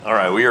All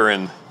right, we are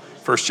in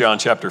 1 John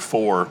chapter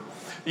 4.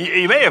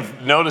 You may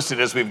have noticed it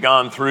as we've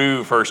gone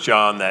through 1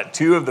 John that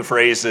two of the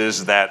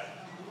phrases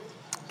that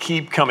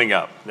keep coming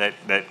up,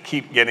 that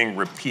keep getting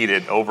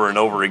repeated over and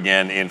over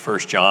again in 1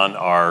 John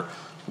are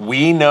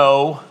we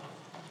know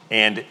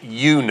and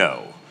you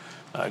know.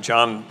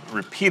 John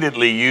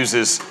repeatedly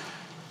uses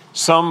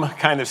some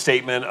kind of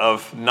statement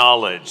of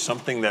knowledge,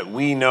 something that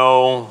we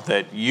know,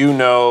 that you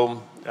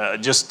know.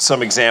 Just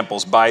some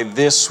examples. By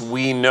this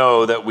we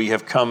know that we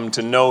have come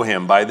to know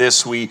him. By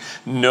this we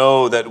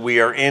know that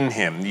we are in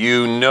him.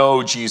 You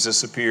know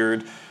Jesus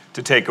appeared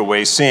to take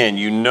away sin.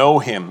 You know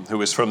him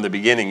who is from the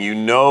beginning. You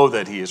know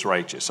that he is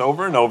righteous.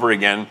 Over and over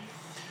again,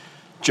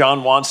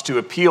 John wants to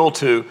appeal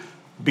to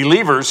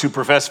believers who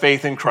profess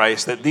faith in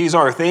Christ that these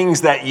are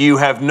things that you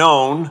have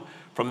known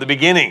from the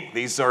beginning.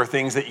 These are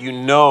things that you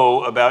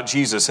know about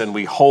Jesus, and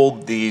we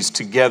hold these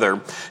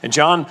together. And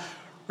John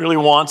really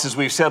wants, as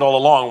we've said all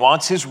along,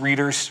 wants his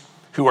readers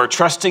who are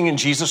trusting in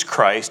Jesus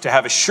Christ to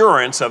have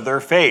assurance of their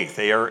faith.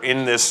 They are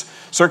in this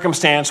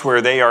circumstance where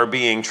they are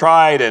being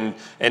tried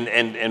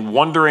and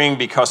wondering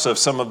because of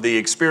some of the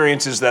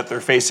experiences that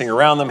they're facing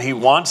around them. He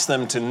wants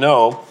them to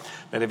know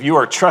that if you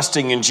are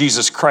trusting in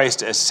Jesus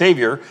Christ as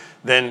Savior,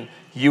 then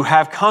you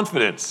have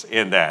confidence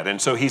in that.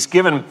 And so he's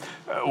given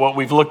what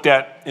we've looked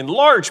at in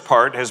large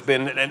part has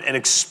been an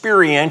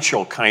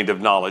experiential kind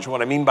of knowledge.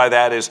 What I mean by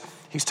that is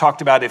he's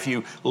talked about if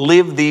you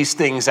live these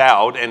things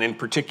out, and in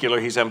particular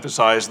he's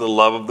emphasized the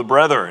love of the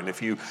brethren.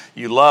 If you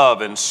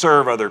love and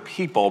serve other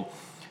people,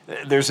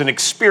 there's an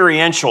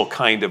experiential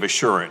kind of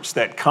assurance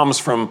that comes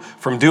from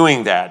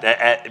doing that.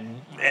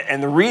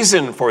 And the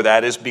reason for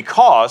that is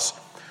because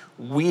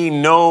we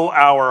know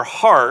our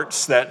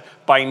hearts that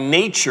by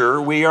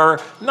nature, we are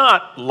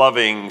not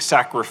loving,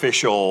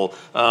 sacrificial,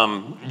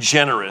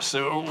 generous.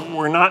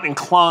 We're not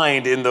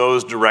inclined in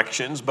those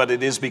directions, but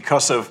it is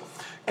because of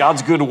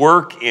God's good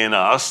work in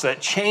us that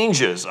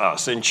changes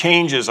us and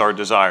changes our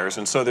desires.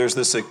 And so there's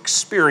this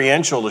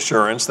experiential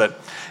assurance that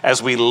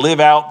as we live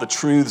out the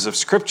truths of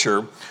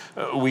Scripture,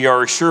 we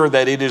are assured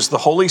that it is the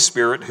Holy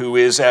Spirit who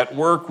is at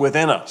work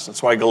within us.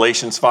 That's why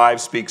Galatians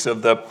 5 speaks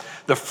of the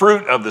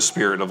fruit of the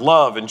Spirit, of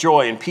love and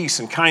joy and peace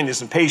and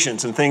kindness and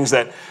patience and things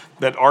that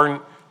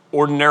aren't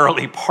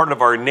ordinarily part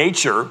of our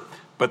nature,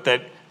 but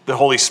that the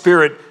Holy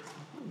Spirit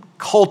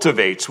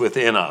cultivates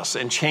within us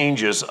and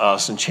changes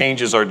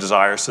our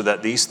desires so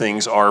that these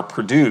things are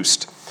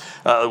produced.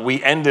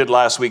 We ended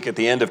last week at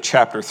the end of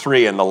chapter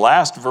 3, and the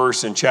last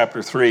verse in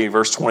chapter 3,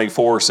 verse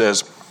 24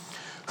 says,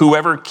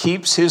 "Whoever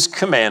keeps his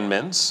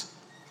commandments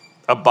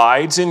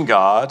abides in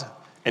God,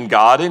 and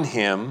God in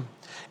him,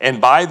 and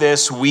by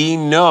this we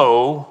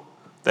know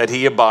that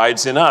he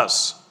abides in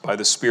us, by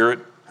the Spirit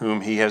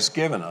whom he has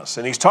given us."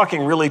 And he's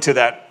talking really to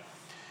that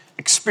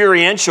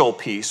experiential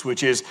piece,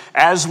 which is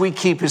as we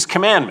keep his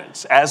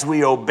commandments, as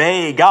we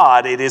obey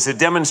God, it is a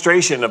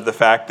demonstration of the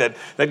fact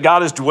that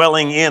God is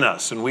dwelling in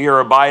us and we are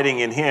abiding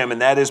in him.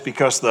 And that is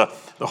because the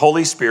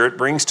Holy Spirit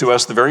brings to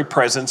us the very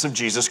presence of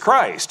Jesus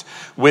Christ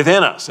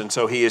within us. And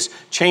so he is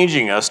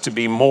changing us to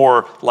be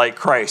more like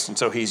Christ. And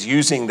so he's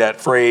using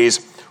that phrase,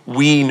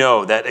 we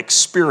know, that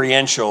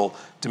experiential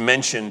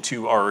dimension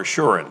to our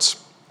assurance.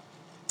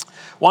 I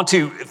want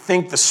to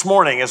think this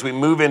morning as we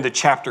move into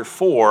chapter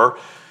 4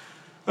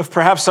 of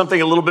perhaps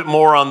something a little bit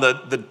more on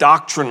the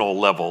doctrinal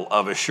level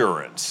of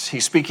assurance.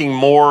 He's speaking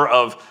more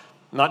of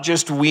not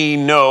just we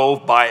know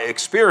by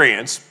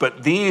experience,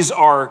 but these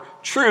are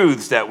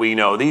truths that we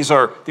know. These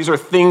are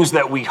things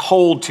that we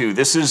hold to.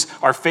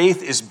 Our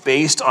faith is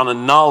based on a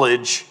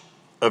knowledge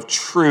of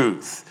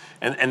truth.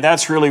 And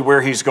that's really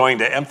where he's going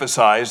to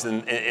emphasize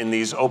in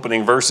these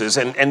opening verses.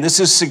 And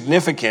this is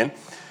significant,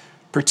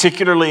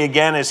 particularly,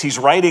 again, as he's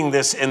writing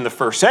this in the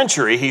first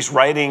century, he's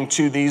writing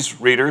to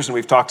these readers, and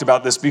we've talked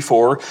about this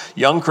before,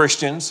 young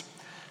Christians.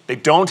 They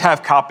don't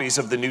have copies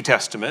of the New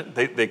Testament.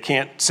 They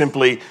can't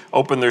simply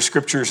open their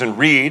scriptures and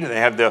read. They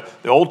have the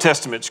Old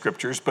Testament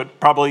scriptures, but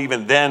probably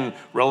even then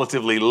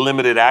relatively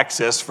limited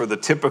access for the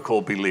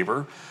typical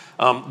believer.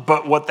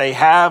 But what they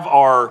have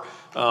are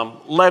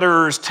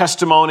letters,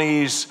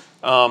 testimonies,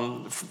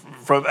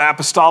 from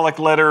apostolic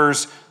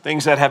letters,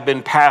 things that have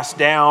been passed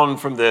down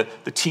from the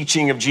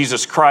teaching of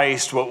Jesus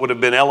Christ, what would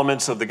have been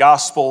elements of the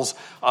Gospels.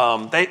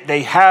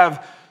 They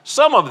have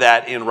some of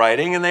that in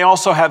writing, and they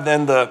also have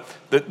then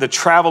the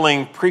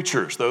traveling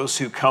preachers, those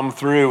who come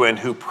through and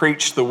who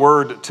preach the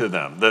word to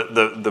them.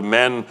 The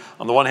men,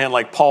 on the one hand,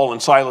 like Paul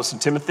and Silas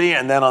and Timothy,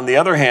 and then on the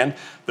other hand,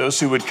 those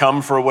who would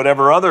come for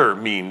whatever other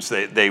means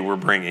they were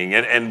bringing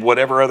and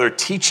whatever other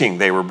teaching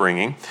they were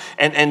bringing.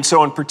 And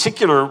so in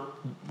particular,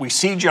 we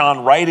see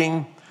John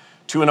writing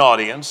to an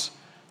audience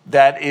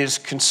that is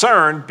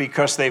concerned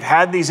because they've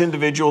had these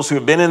individuals who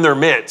have been in their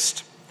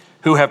midst,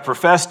 who have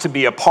professed to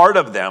be a part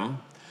of them,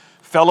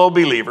 fellow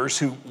believers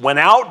who went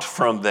out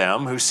from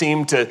them, who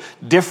seemed to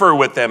differ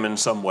with them in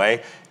some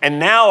way, and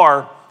now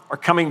are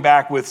coming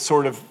back with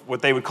sort of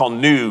what they would call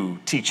new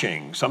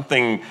teaching,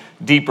 something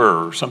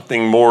deeper,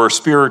 something more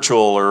spiritual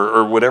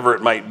or whatever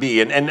it might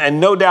be. And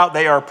no doubt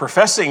they are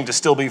professing to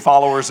still be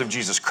followers of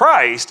Jesus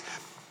Christ,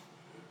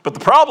 But the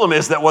problem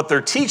is that what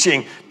they're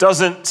teaching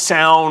doesn't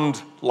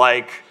sound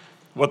like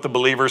what the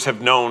believers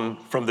have known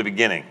from the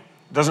beginning.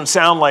 It doesn't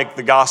sound like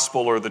the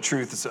gospel or the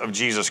truths of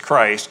Jesus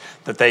Christ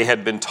that they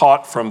had been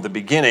taught from the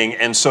beginning.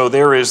 And so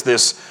there is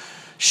this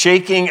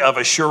shaking of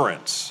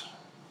assurance.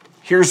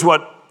 Here's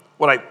what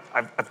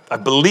I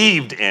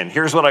believed in.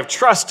 Here's what I've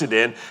trusted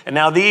in. And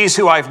now these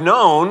who I've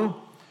known,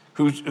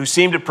 who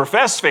seem to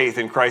profess faith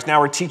in Christ,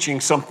 now are teaching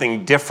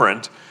something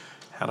different.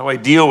 How do I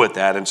deal with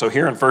that? And so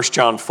here in 1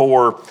 John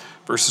 4,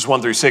 verses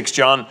 1 through 6,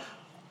 John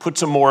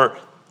puts a more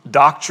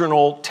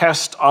doctrinal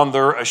test on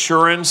their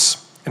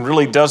assurance and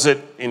really does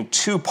it in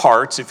two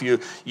parts. If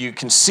you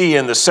can see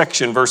in the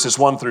section, verses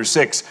 1 through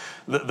 6,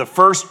 the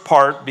first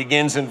part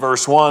begins in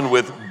verse 1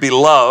 with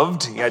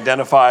beloved. He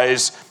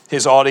identifies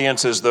his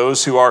audience as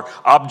those who are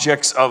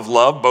objects of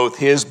love, both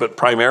his, but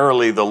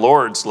primarily the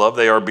Lord's love.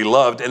 They are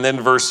beloved. And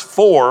then verse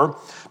 4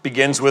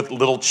 begins with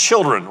little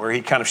children, where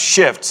he kind of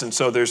shifts. And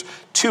so there's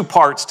two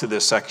parts to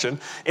this section.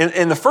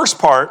 In the first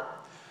part,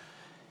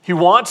 he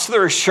wants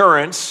their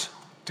assurance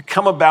to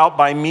come about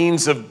by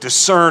means of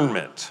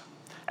discernment,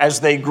 as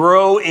they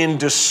grow in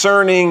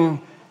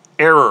discerning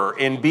error,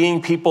 in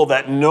being people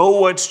that know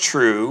what's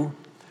true,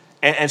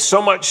 and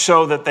so much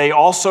so that they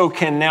also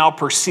can now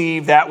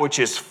perceive that which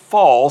is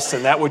false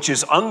and that which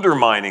is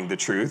undermining the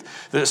truth,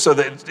 so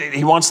that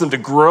he wants them to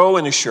grow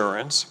in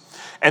assurance.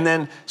 And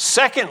then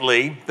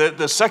secondly,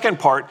 the second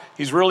part,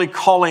 he's really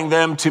calling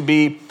them to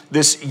be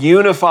this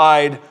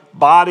unified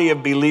body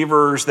of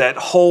believers that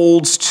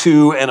holds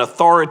to an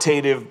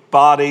authoritative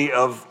body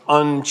of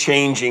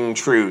unchanging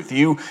truth.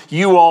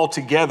 You all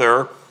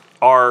together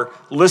are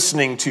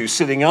listening to,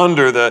 sitting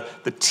under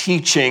the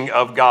teaching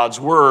of God's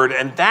word,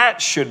 and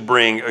that should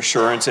bring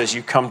assurance as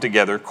you come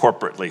together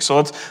corporately. So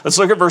let's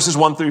look at verses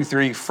 1 through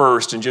 3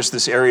 first in just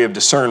this area of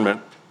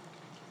discernment.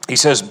 He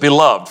says,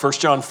 beloved, 1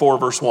 John 4,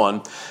 verse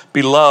 1,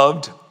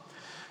 beloved,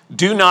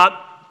 do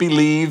not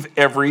believe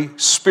every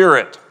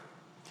spirit,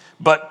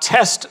 but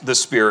test the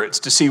spirits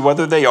to see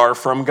whether they are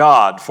from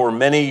God, for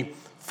many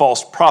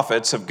false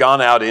prophets have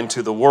gone out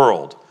into the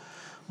world.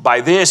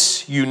 By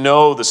this you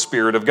know the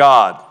Spirit of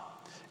God.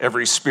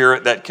 Every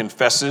spirit that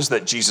confesses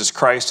that Jesus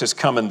Christ has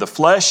come in the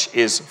flesh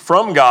is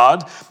from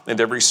God,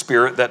 and every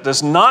spirit that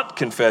does not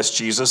confess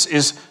Jesus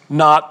is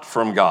not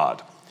from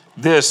God.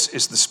 This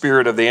is the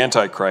spirit of the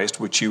Antichrist,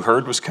 which you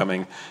heard was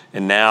coming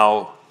and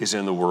now is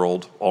in the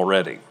world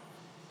already.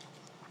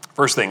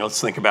 First thing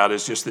let's think about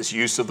is just this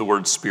use of the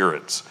word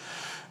spirits.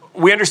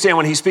 We understand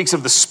when he speaks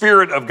of the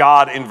Spirit of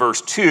God in verse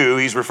 2,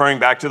 he's referring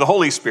back to the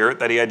Holy Spirit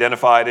that he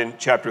identified in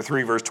chapter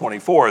 3, verse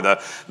 24,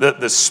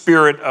 the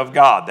Spirit of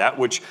God, that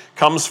which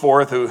comes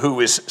forth, who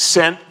is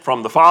sent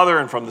from the Father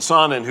and from the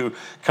Son, and who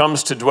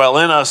comes to dwell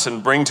in us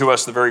and bring to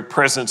us the very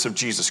presence of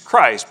Jesus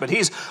Christ. But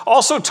he's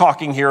also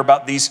talking here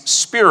about these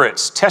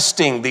spirits,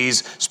 testing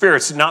these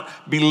spirits, not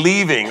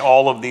believing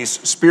all of these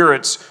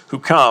spirits who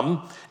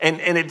come.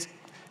 And it's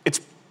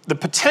the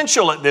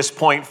potential at this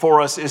point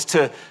for us is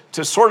to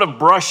sort of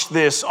brush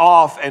this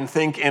off and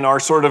think in our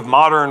sort of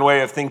modern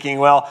way of thinking,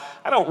 well,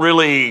 I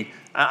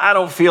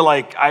don't feel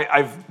like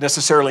I've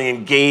necessarily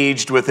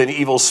engaged with an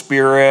evil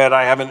spirit.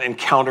 I haven't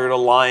encountered a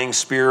lying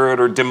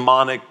spirit or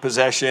demonic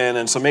possession.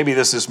 And so maybe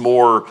this is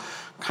more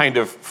kind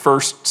of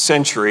first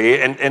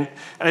century. And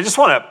I just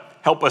want to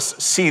help us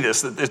see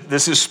this, that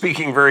this is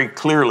speaking very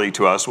clearly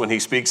to us when he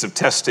speaks of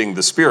testing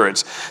the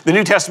spirits. The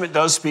New Testament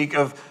does speak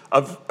of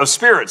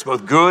spirits,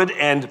 both good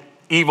and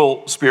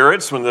evil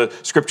spirits. When the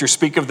scriptures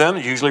speak of them,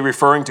 usually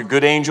referring to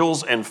good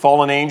angels and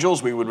fallen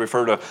angels. We would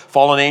refer to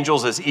fallen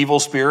angels as evil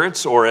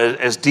spirits or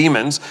as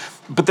demons.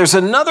 But there's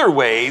another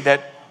way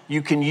that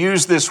you can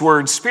use this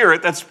word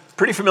spirit that's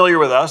pretty familiar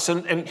with us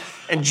and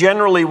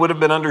generally would have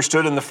been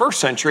understood in the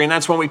first century, and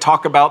that's when we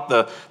talk about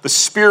the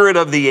spirit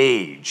of the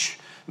age.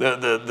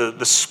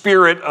 The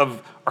spirit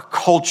of our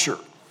culture.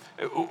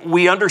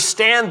 We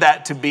understand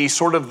that to be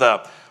sort of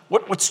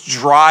what's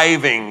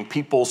driving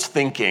people's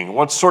thinking,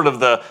 what's sort of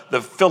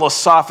the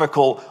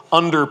philosophical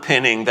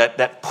underpinning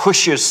that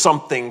pushes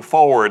something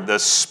forward. The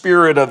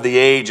spirit of the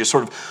age is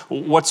sort of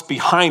what's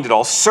behind it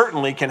all.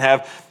 Certainly can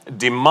have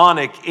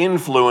demonic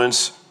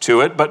influence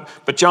to it, but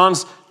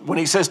John's, when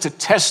he says to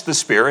test the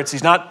spirits,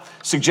 he's not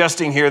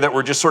suggesting here that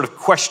we're just sort of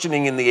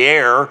questioning in the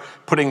air,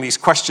 putting these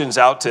questions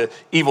out to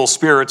evil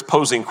spirits,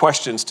 posing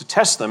questions to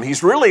test them.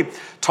 He's really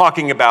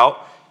talking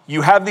about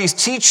you have these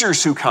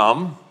teachers who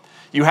come,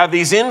 you have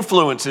these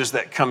influences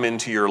that come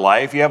into your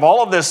life, you have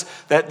all of this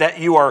that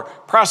you are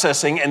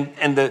processing,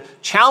 and the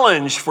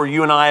challenge for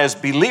you and I as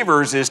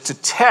believers is to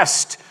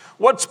test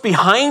what's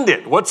behind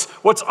it, what's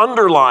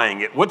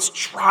underlying it, what's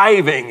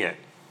driving it.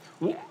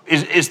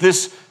 Is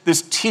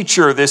this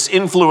teacher, this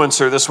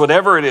influencer, this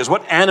whatever it is,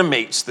 what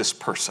animates this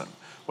person?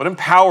 What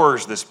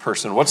empowers this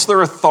person? What's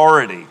their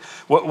authority?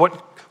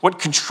 What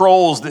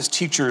controls this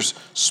teacher's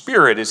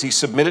spirit? Is he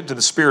submitted to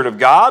the Spirit of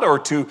God or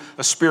to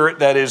a spirit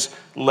that is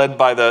led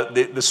by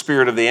the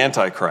spirit of the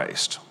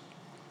Antichrist?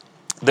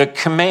 The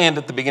command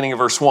at the beginning of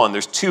verse 1,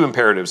 there's two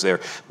imperatives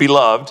there.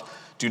 Beloved,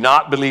 do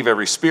not believe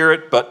every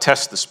spirit, but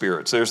test the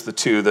spirits. There's the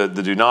two, the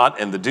do not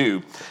and the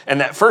do.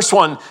 And that first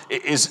one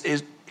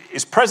is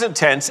present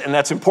tense, and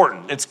that's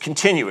important. It's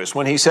continuous.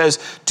 When he says,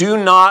 do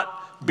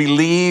not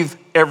believe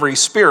every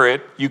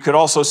spirit, you could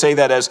also say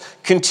that as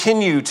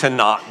continue to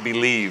not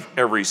believe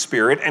every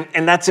spirit.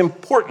 And that's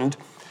important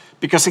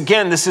because,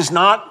 again, this is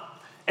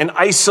not an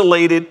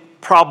isolated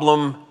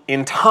problem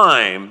in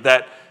time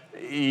that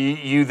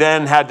you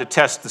then had to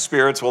test the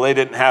spirits. Well, they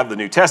didn't have the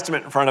New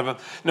Testament in front of them.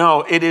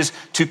 No, it is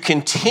to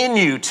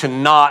continue to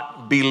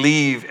not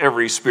believe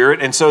every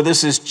spirit. And so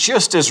this is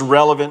just as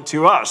relevant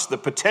to us. The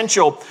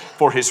potential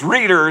for his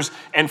readers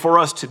and for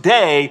us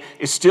today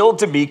is still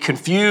to be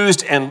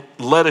confused and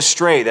led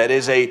astray. That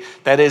is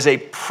a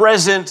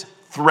present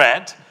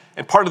threat.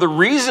 And part of the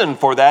reason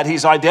for that,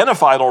 he's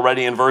identified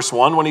already in verse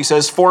 1 when he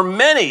says, for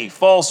many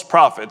false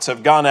prophets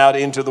have gone out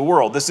into the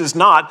world. This is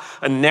not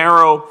a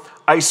narrow,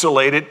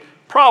 isolated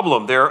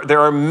problem. There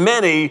are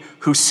many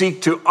who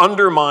seek to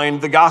undermine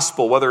the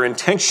gospel, whether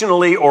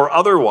intentionally or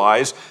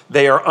otherwise.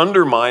 They are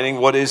undermining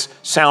what is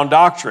sound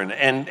doctrine.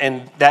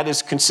 And that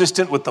is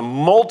consistent with the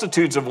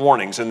multitudes of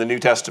warnings in the New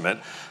Testament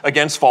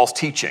against false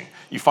teaching.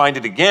 You find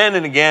it again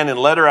and again in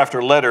letter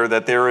after letter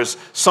that there is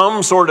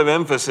some sort of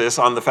emphasis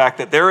on the fact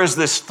that there is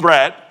this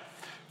threat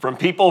from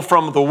people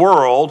from the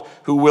world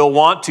who will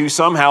want to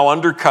somehow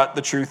undercut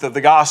the truth of the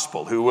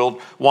gospel, who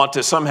will want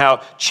to somehow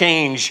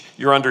change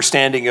your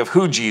understanding of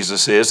who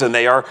Jesus is, and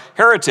they are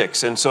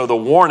heretics. And so the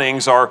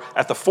warnings are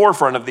at the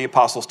forefront of the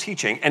apostles'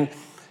 teaching, and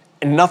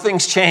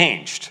nothing's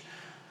changed.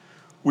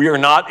 We are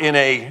not in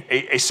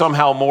a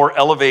somehow more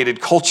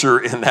elevated culture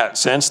in that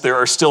sense. There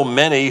are still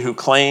many who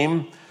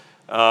claim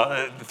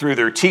through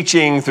their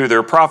teaching, through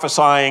their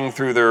prophesying,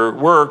 through their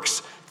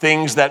works,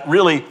 things that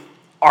really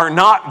are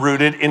not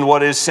rooted in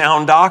what is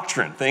sound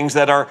doctrine, things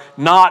that are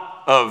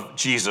not of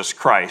Jesus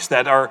Christ,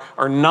 that are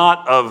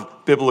not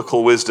of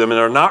biblical wisdom and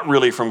are not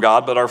really from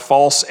God, but are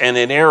false and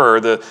in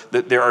error.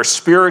 There are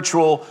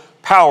spiritual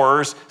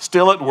powers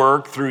still at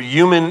work through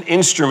human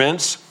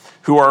instruments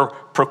who are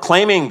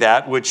proclaiming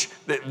that, which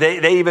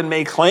they even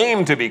may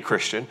claim to be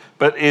Christian,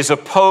 but is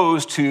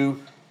opposed to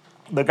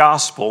the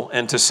gospel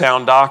and to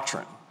sound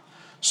doctrine.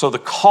 So the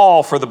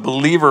call for the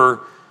believer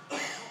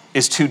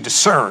is to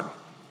discern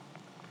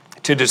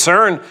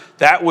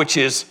that which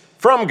is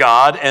from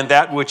God and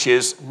that which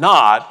is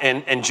not.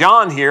 And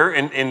John here,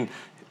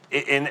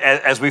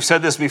 as we've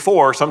said this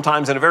before,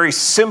 sometimes in a very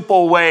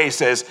simple way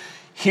says,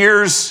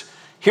 here's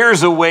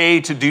a way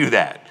to do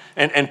that.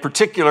 And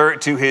particular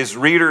to his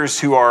readers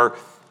who are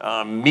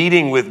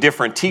meeting with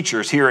different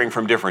teachers, hearing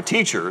from different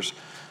teachers,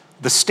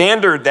 the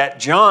standard that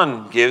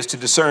John gives to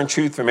discern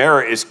truth from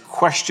error is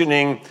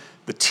questioning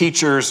the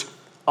teacher's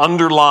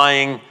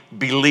underlying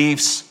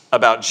beliefs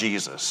about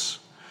Jesus.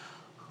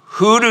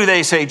 Who do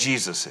they say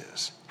Jesus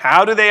is?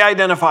 How do they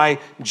identify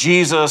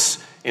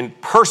Jesus in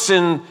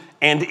person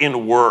and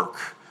in work?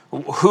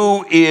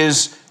 Who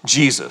is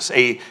Jesus?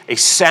 A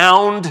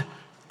sound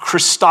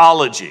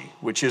Christology,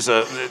 which is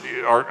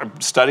our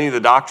study of the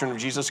doctrine of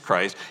Jesus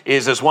Christ,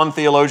 is, as one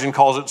theologian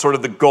calls it, sort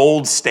of the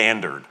gold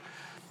standard.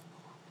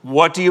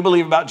 What do you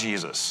believe about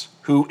Jesus?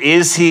 Who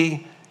is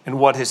he and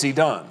what has he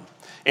done?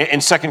 In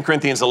 2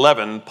 Corinthians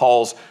 11,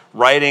 Paul's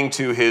writing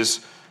to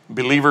his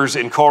believers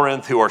in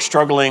Corinth who are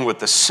struggling with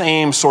the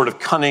same sort of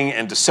cunning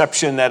and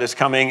deception that is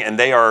coming, and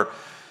they are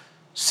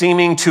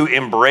seeming to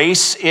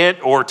embrace it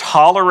or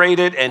tolerate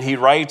it. And he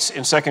writes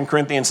in 2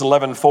 Corinthians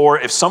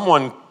 11:4, if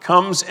someone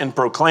comes and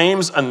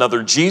proclaims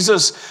another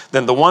Jesus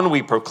than the one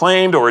we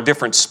proclaimed, or a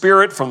different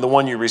spirit from the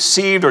one you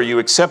received, or you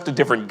accept a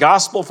different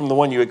gospel from the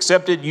one you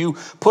accepted, you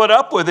put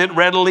up with it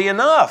readily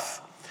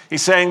enough.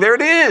 He's saying there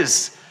it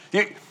is.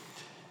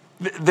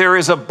 There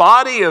is a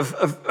body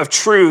of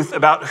truth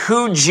about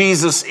who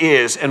Jesus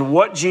is and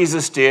what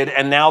Jesus did,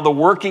 and now the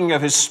working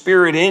of his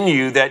Spirit in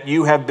you that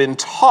you have been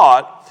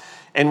taught.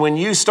 And when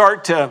you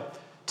start to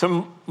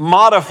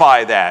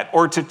modify that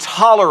or to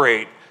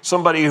tolerate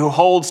somebody who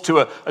holds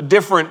to a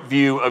different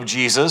view of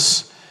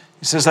Jesus,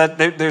 he says that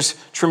there's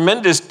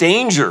tremendous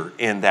danger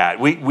in that.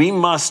 We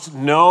must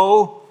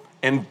know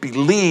and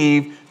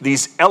believe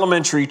these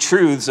elementary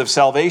truths of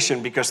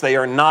salvation because they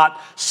are not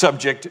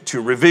subject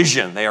to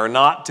revision. They are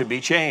not to be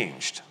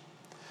changed.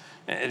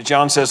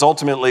 John says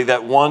ultimately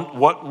that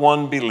what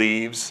one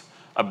believes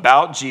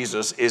about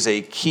Jesus is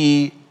a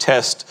key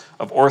test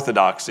of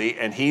orthodoxy,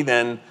 and he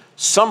then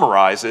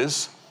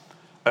summarizes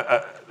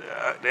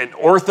an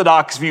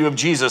orthodox view of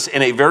Jesus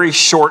in a very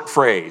short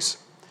phrase.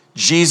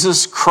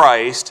 Jesus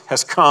Christ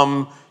has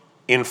come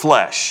in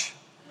flesh.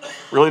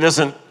 Really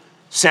doesn't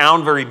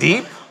sound very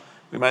deep.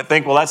 We might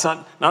think, well, that's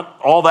not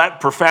all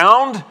that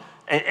profound,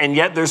 and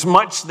yet there's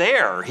much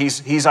there.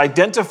 He's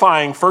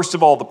identifying, first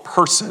of all, the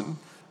person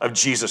of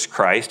Jesus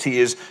Christ. He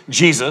is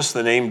Jesus,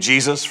 the name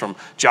Jesus from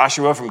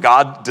Joshua, from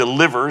God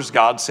delivers,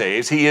 God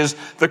saves. He is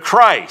the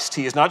Christ.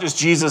 He is not just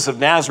Jesus of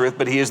Nazareth,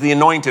 but he is the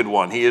anointed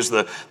one. He is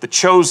the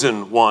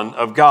chosen one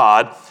of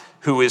God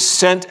who is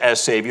sent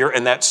as Savior,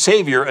 and that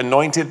Savior,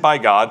 anointed by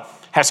God,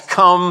 has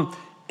come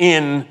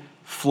in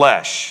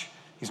flesh.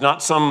 He's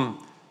not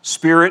some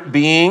spirit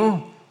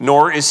being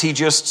nor is he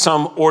just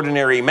some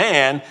ordinary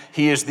man.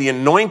 He is the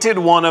anointed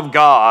one of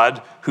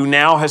God who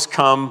now has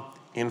come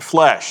in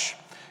flesh.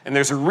 And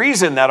there's a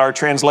reason that our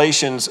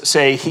translations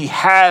say he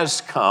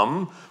has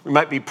come. We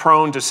might be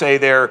prone to say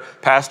there,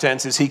 past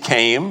tense is he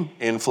came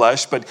in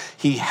flesh, but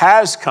he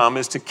has come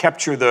is to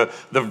capture the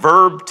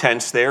verb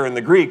tense there in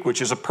the Greek, which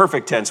is a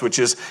perfect tense, which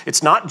is,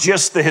 it's not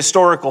just the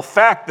historical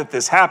fact that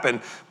this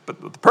happened,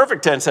 but the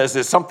perfect tense says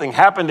that something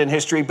happened in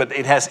history, but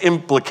it has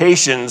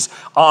implications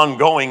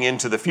ongoing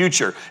into the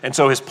future. And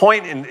so his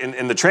point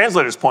in the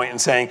translator's point in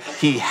saying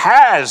he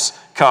has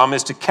come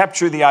is to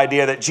capture the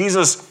idea that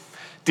Jesus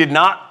did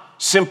not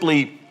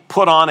simply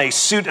put on a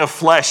suit of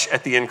flesh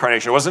at the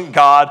incarnation. It wasn't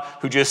God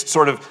who just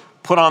sort of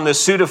put on this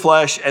suit of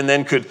flesh and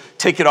then could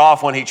take it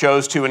off when he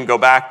chose to and go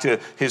back to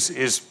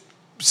his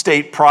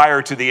state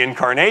prior to the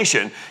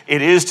incarnation.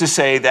 It is to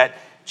say that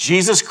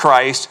Jesus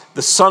Christ,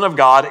 the Son of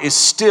God, is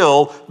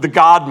still the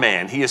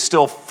God-man. He is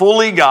still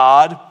fully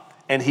God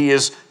and he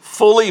is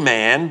fully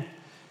man,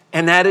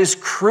 and that is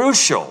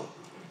crucial.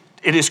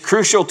 It is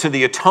crucial to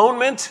the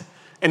atonement,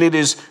 and it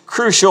is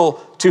crucial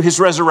to his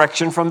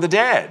resurrection from the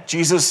dead.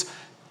 Jesus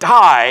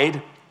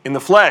died in the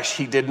flesh.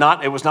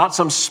 It was not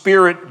some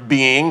spirit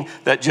being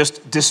that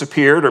just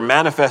disappeared or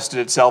manifested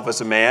itself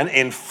as a man.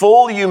 In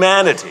full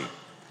humanity,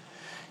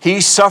 he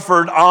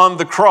suffered on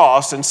the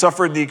cross and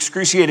suffered the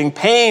excruciating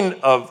pain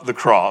of the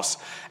cross.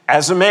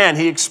 As a man,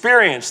 he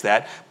experienced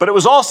that, but it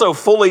was also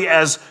fully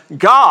as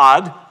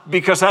God,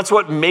 because that's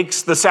what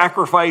makes the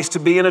sacrifice to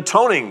be an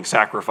atoning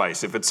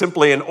sacrifice. If it's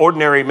simply an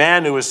ordinary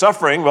man who is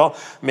suffering, well,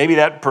 maybe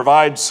that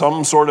provides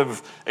some sort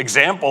of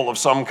example of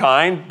some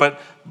kind,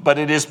 but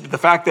it is the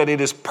fact that it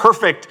is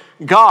perfect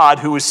God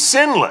who is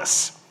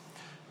sinless,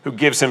 who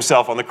gives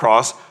himself on the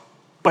cross,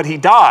 but he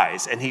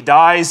dies, and he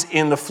dies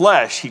in the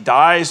flesh. He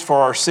dies for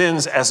our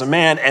sins as a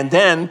man, and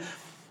then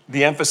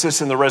the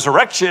emphasis in the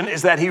resurrection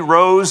is that he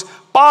rose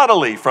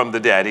bodily from the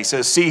dead. He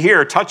says, see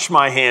here, touch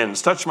my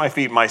hands, touch my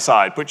feet, my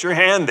side. Put your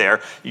hand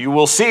there. You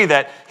will see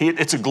that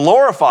it's a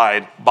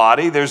glorified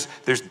body. There's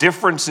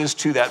differences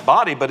to that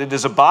body, but it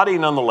is a body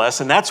nonetheless.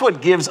 And that's what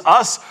gives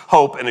us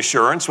hope and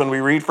assurance when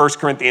we read 1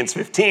 Corinthians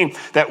 15,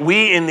 that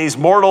we in these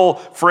mortal,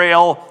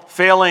 frail,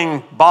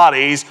 failing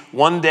bodies,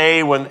 one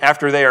day when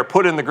after they are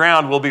put in the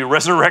ground, will be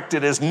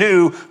resurrected as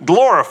new,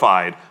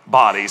 glorified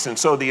bodies. And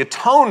so the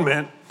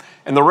atonement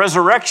and the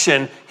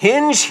resurrection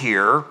hinge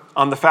here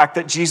on the fact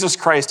that Jesus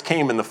Christ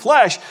came in the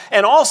flesh.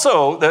 And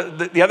also,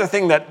 the other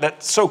thing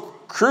that's so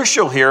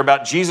crucial here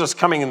about Jesus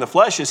coming in the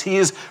flesh is he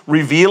is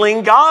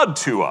revealing God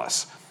to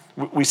us.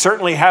 We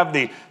certainly have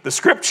the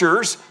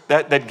scriptures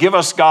that give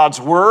us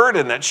God's word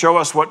and that show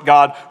us what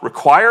God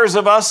requires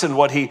of us and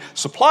what he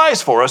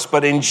supplies for us.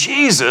 But in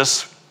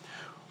Jesus,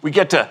 we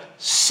get to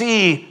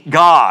see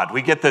God.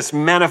 We get this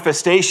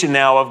manifestation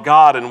now of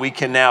God, and we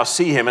can now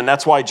see him. And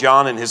that's why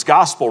John in his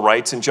gospel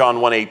writes in John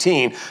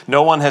 1:18,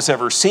 no one has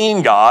ever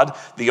seen God,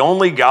 the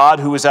only God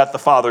who is at the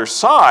Father's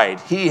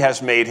side. He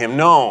has made him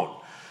known.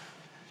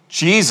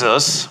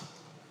 Jesus,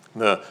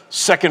 the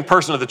second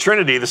person of the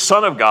Trinity, the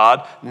Son of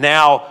God,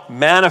 now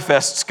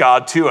manifests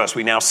God to us.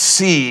 We now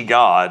see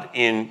God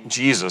in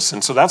Jesus.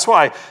 And so that's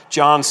why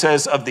John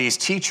says of these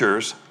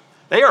teachers,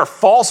 they are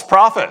false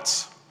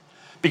prophets.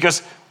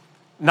 Because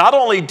not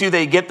only do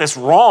they get this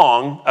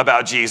wrong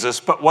about Jesus,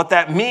 but what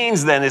that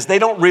means then is they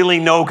don't really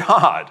know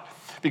God.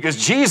 Because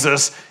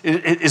Jesus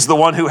is the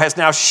one who has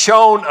now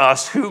shown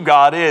us who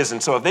God is.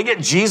 And so if they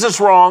get Jesus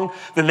wrong,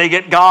 then they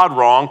get God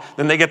wrong,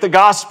 then they get the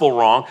gospel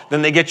wrong,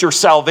 then they get your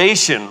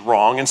salvation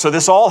wrong. And so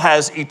this all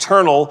has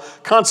eternal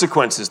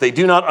consequences. They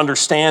do not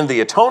understand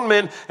the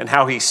atonement and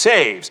how he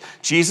saves.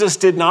 Jesus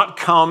did not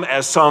come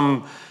as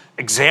some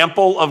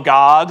example of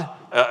God,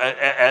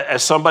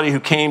 as somebody who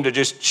came to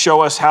just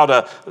show us how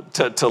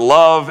to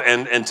love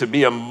and to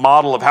be a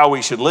model of how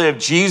we should live.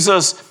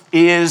 Jesus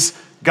is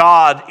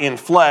God in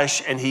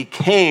flesh, and he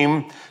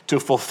came to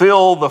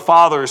fulfill the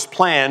Father's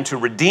plan to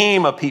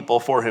redeem a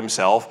people for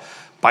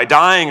himself by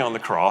dying on the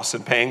cross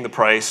and paying the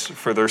price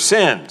for their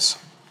sins.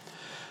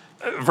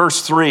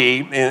 Verse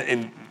 3,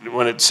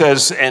 when it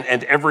says,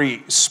 and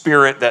every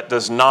spirit that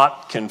does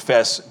not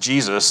confess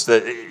Jesus,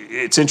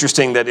 it's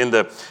interesting that in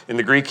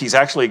the Greek, he's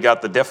actually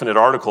got the definite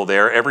article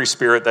there, every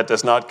spirit that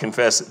does not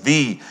confess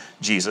the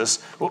Jesus.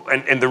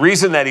 And the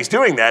reason that he's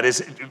doing that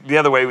is, the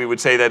other way we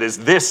would say that is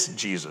this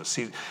Jesus.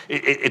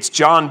 It's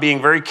John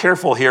being very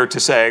careful here to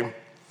say,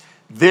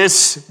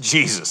 this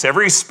Jesus,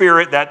 every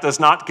spirit that does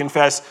not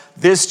confess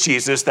this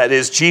Jesus, that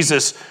is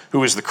Jesus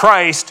who is the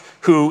Christ,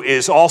 who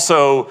is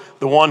also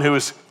the one who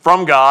is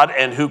from God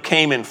and who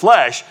came in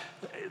flesh,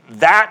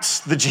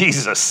 that's the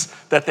Jesus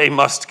that they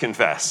must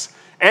confess.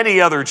 Any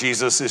other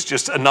Jesus is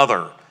just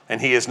another, and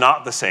he is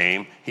not the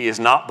same. He is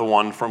not the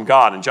one from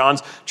God. And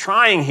John's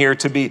trying here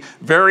to be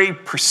very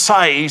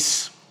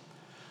precise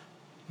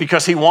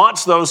because he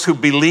wants those who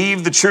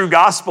believe the true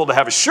gospel to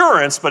have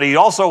assurance, but he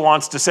also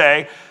wants to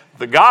say,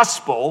 the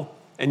gospel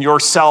and your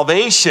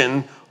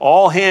salvation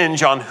all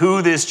hinge on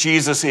who this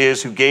Jesus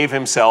is who gave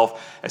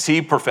himself as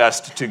he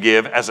professed to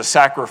give as a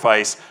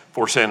sacrifice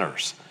for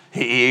sinners.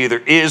 He either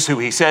is who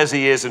he says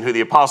he is and who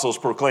the apostles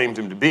proclaimed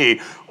him to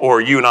be, or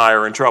you and I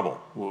are in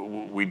trouble.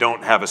 We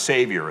don't have a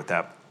Savior at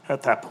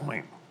that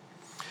point.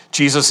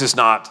 Jesus is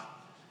not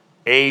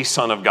a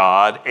Son of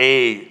God,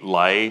 a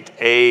light,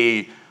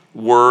 a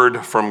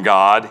word from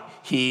God.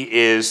 He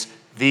is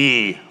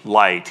the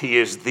light. He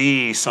is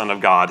the Son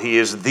of God. He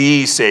is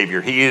the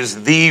Savior. He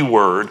is the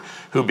Word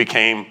who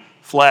became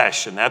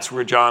flesh. And that's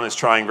where John is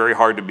trying very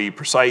hard to be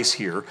precise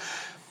here.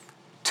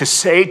 To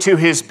say to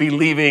his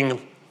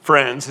believing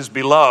friends, his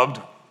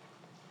beloved,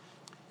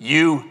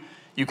 you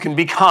can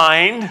be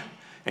kind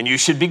and you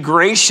should be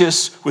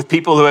gracious with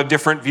people who have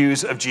different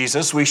views of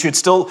Jesus. We should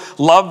still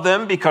love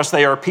them because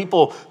they are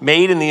people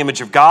made in the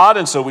image of God,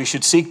 and so we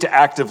should seek to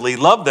actively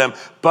love them.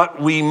 But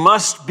we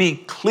must be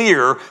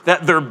clear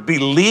that their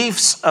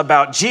beliefs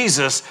about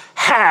Jesus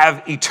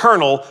have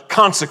eternal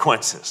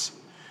consequences.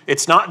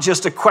 It's not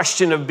just a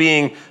question of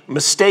being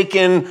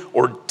mistaken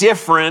or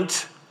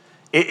different.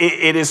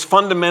 It is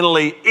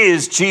fundamentally,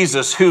 is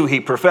Jesus who he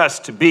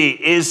professed to be?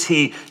 Is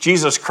he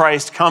Jesus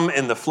Christ come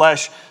in the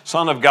flesh,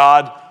 Son of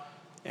God?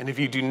 And if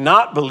you do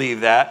not believe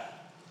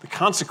that, the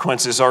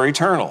consequences are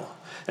eternal.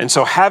 And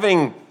so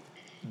having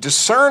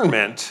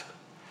discernment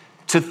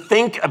to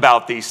think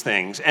about these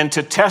things and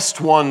to test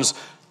one's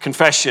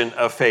confession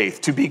of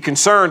faith, to be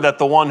concerned that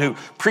the one who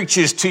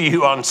preaches to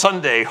you on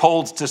Sunday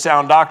holds to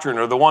sound doctrine,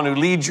 or the one who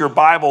leads your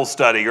Bible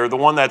study, or the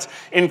one that's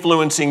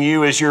influencing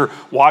you as you're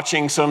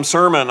watching some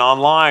sermon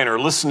online or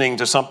listening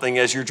to something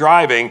as you're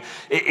driving.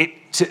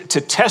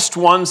 To test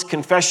one's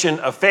confession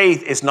of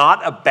faith is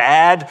not a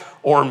bad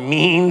or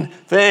mean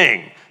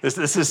thing.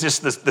 This is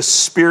just the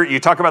spirit. You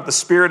talk about the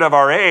spirit of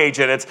our age,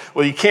 and it's,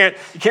 well, you can't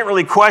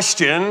really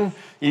question.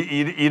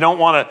 You don't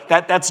want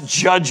to, that's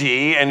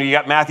judgy, and you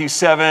got Matthew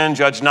 7,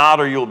 judge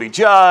not or you'll be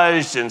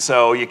judged, and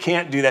so you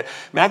can't do that.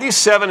 Matthew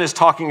 7 is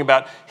talking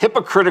about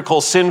hypocritical,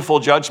 sinful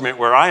judgment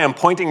where I am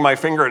pointing my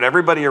finger at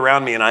everybody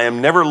around me and I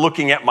am never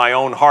looking at my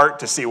own heart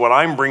to see what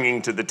I'm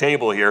bringing to the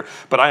table here,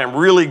 but I am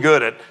really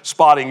good at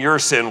spotting your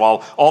sin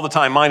while all the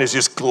time mine is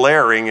just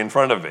glaring in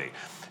front of me.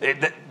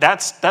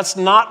 That's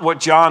not what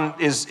John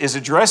is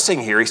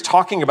addressing here. He's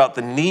talking about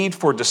the need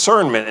for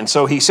discernment, and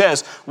so he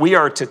says we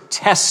are to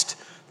test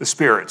the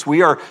spirits.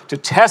 We are to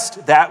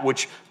test that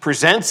which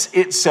presents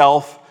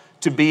itself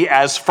to be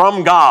as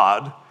from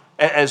God,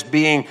 as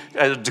being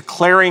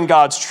declaring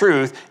God's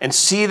truth, and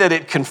see that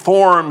it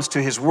conforms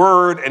to his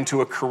word and to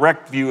a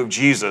correct view of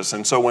Jesus.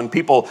 And so when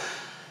people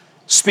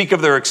speak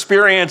of their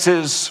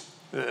experiences,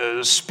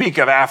 speak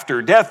of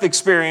after-death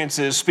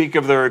experiences, speak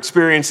of their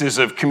experiences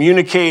of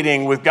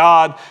communicating with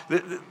God,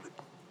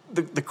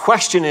 the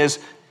question is,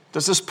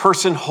 does this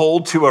person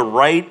hold to a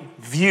right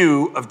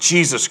view of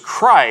Jesus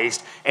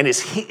Christ, and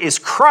is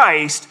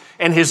Christ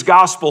and his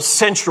gospel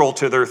central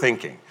to their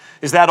thinking?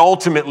 Is that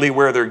ultimately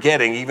where they're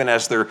getting, even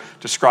as they're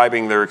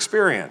describing their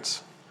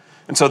experience?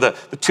 And so the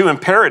two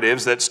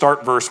imperatives that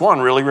start verse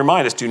 1 really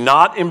remind us, do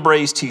not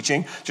embrace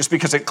teaching just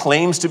because it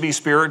claims to be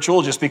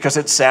spiritual, just because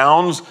it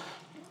sounds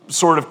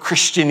sort of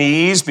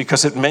Christianese,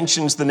 because it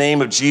mentions the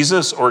name of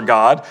Jesus or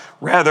God.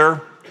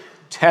 Rather,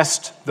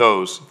 test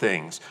those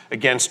things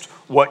against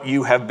what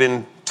you have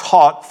been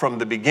taught from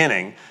the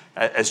beginning,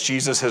 as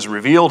Jesus has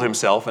revealed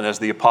himself and as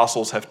the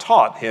apostles have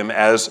taught him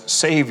as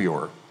Savior.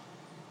 All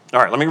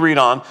right, let me read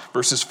on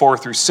verses 4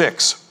 through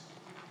 6.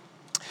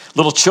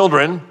 Little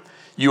children,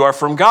 you are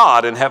from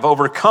God and have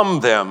overcome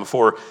them,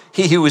 for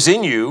he who is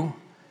in you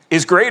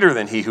is greater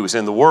than he who is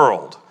in the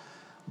world.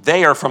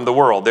 They are from the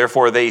world,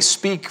 therefore they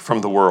speak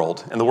from the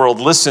world, and the world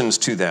listens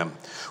to them.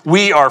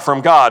 We are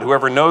from God.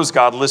 Whoever knows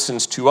God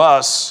listens to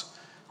us.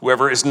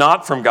 Whoever is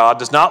not from God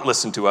does not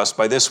listen to us.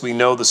 By this we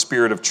know the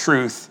spirit of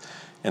truth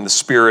and the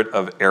spirit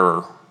of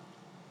error.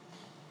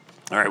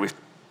 All right, we've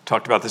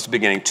talked about this at the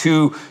beginning.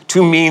 Two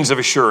means of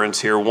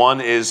assurance here.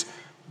 One is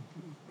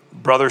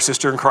brother,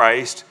 sister in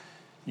Christ.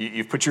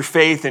 You've put your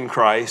faith in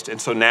Christ, and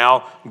so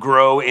now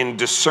grow in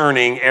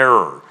discerning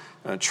error.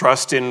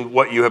 Trust in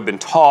what you have been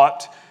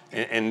taught,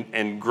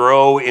 and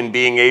grow in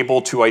being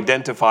able to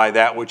identify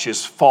that which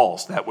is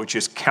false, that which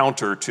is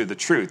counter to the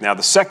truth. Now,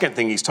 the second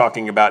thing he's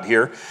talking about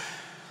here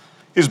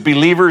is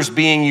believers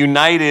being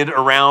united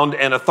around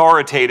an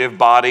authoritative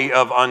body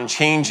of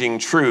unchanging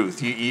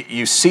truth.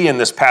 You see in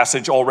this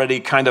passage already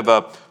kind of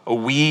a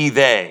we,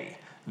 they.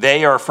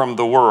 They are from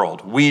the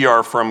world. We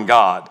are from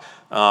God.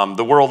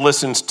 The world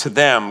listens to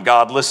them.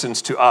 God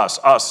listens to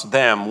us,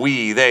 them,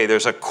 we, they.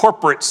 There's a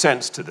corporate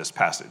sense to this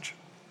passage.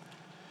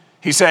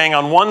 He's saying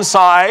on one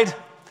side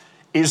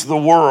is the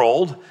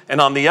world, and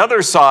on the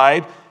other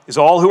side is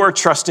all who are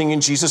trusting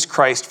in Jesus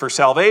Christ for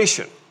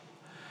salvation.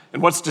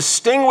 And what's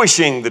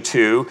distinguishing the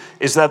two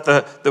is that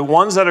the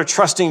ones that are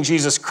trusting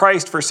Jesus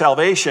Christ for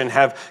salvation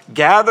have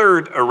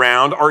gathered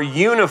around, are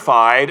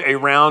unified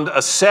around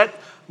a set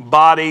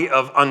body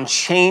of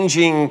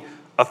unchanging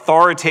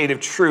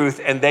authoritative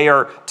truth, and they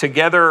are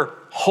together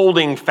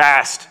holding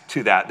fast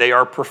to that. They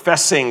are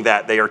professing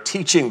that. They are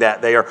teaching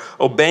that. They are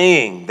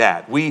obeying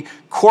that. We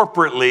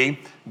corporately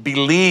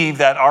believe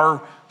that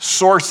our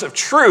source of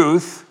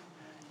truth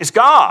is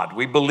God.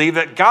 We believe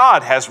that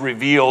God has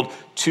revealed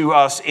to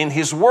us in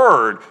his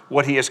word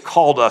what he has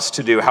called us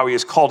to do, how he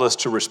has called us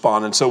to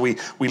respond. And so we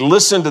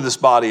listen to this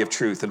body of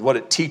truth and what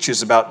it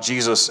teaches about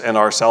Jesus and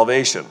our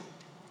salvation.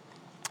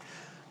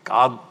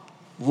 God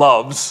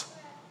loves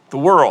the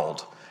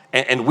world,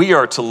 and we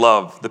are to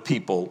love the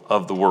people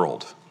of the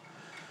world.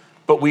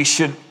 But we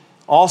should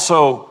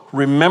also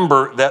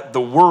remember that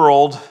the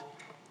world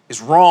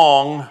is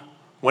wrong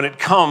when it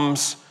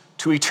comes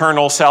to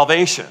eternal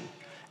salvation,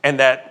 and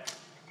that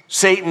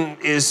Satan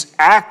is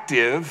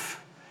active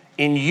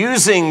in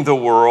using the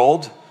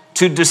world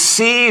to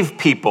deceive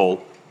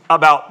people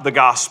about the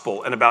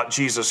gospel and about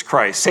Jesus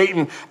Christ.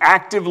 Satan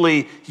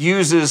actively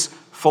uses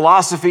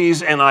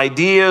philosophies and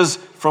ideas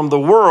from the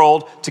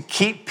world to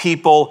keep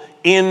people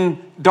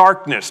in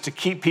darkness, to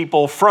keep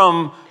people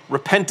from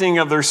repenting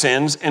of their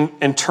sins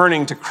and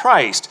turning to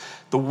Christ.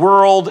 The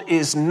world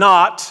is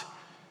not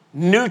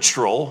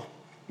neutral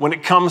when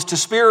it comes to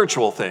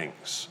spiritual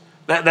things.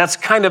 That's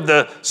kind of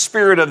the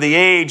spirit of the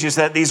age, is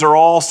that these are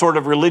all sort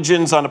of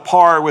religions on a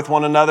par with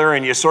one another,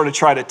 and you sort of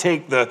try to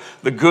take the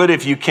good,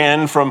 if you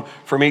can, from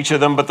each of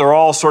them, but they're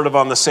all sort of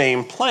on the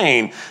same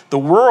plane. The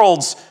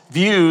world's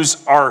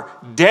views are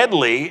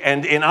deadly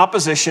and in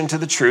opposition to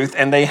the truth,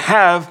 and they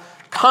have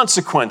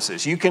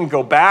consequences. You can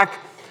go back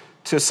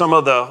to some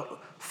of the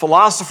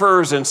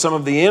philosophers and some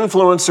of the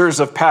influencers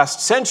of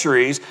past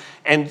centuries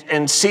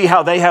and see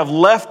how they have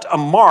left a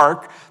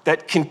mark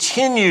that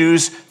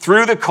continues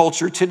through the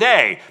culture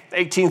today.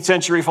 18th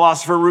century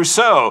philosopher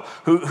Rousseau,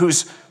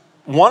 who's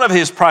one of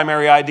his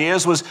primary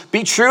ideas was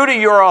be true to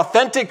your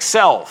authentic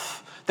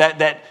self,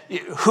 that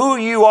who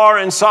you are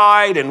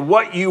inside and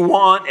what you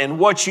want and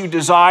what you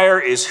desire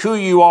is who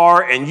you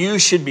are, and you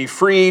should be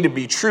free to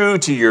be true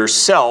to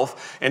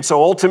yourself. And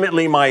so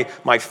ultimately my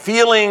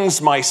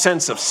feelings, my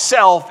sense of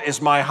self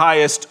is my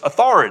highest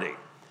authority.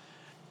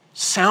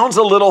 Sounds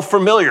a little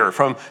familiar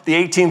from the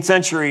 18th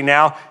century.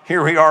 Now,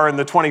 here we are in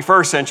the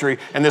 21st century,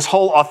 and this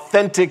whole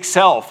authentic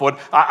self, what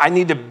I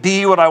need to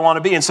be what I want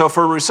to be. And so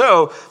for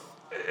Rousseau,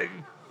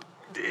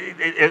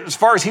 as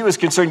far as he was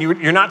concerned,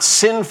 you're not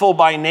sinful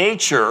by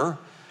nature.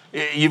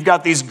 You've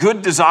got these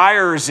good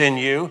desires in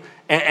you,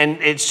 and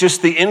it's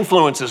just the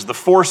influences, the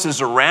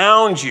forces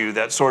around you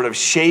that sort of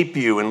shape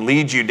you and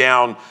lead you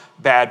down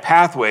bad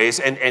pathways.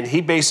 And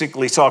he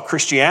basically saw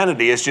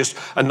Christianity as just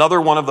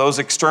another one of those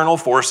external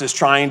forces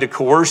trying to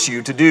coerce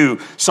you to do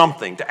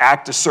something, to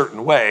act a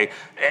certain way,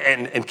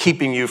 and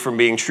keeping you from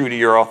being true to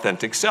your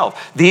authentic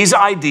self. These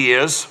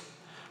ideas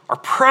are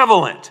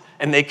prevalent,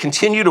 and they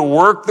continue to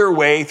work their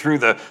way through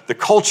the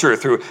culture,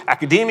 through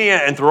academia,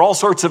 and through all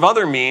sorts of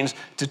other means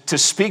to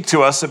speak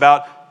to us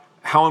about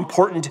how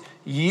important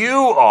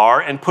you are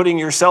and putting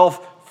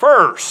yourself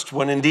first,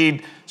 when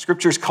indeed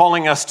Scripture's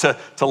calling us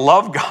to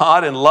love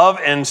God and love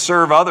and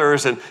serve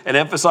others, and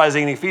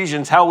emphasizing in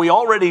Ephesians how we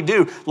already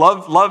do.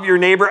 Love your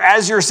neighbor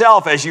as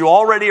yourself, as you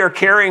already are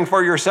caring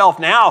for yourself.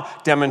 Now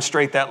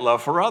demonstrate that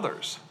love for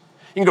others.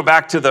 You can go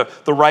back to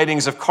the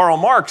writings of Karl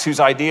Marx, whose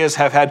ideas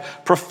have had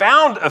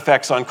profound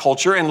effects on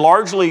culture, and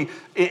largely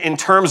in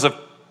terms of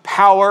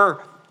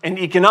power and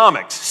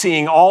economics,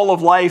 seeing all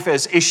of life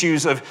as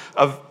issues of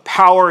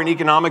power and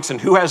economics,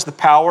 and who has the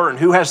power and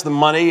who has the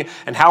money,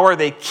 and how are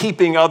they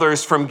keeping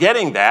others from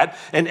getting that.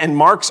 And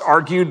Marx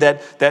argued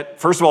that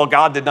first of all,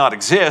 God did not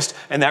exist,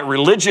 and that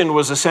religion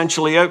was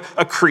essentially a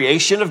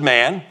creation of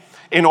man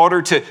in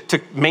order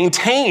to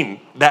maintain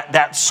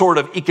that sort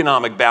of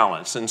economic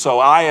balance. And so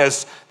I,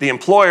 as the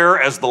employer,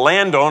 as the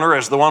landowner,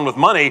 as the one with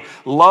money,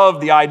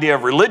 love the idea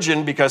of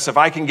religion, because if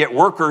I can get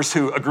workers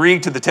who agree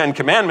to the 10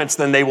 Commandments,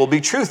 then they will be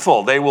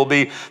truthful. They will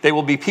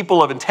be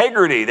people of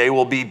integrity. They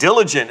will be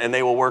diligent, and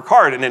they will work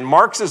hard. And in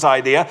Marx's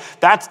idea,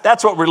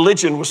 that's what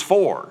religion was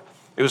for.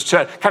 It was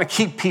to kind of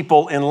keep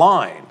people in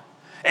line.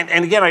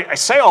 And again, I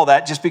say all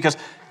that just because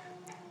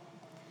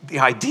the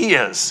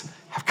ideas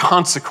have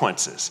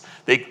consequences.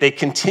 They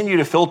continue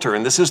to filter,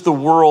 and this is the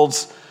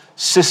world's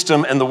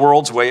system and the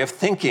world's way of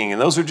thinking.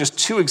 And those are just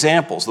two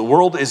examples. The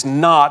world is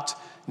not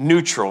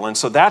neutral, and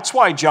so that's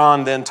why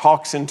John then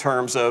talks in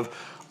terms of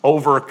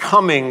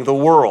overcoming the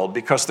world,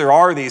 because there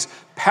are these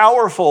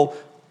powerful,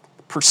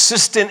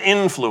 persistent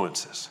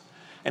influences.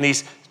 And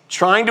he's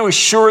trying to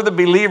assure the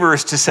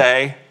believers to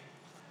say,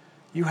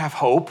 you have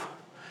hope.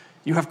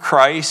 You have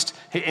Christ.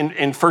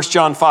 In 1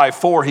 John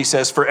 5:4, he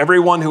says, for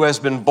everyone who has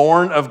been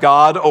born of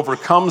God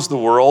overcomes the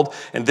world,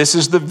 and this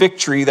is the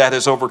victory that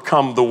has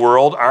overcome the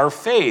world, our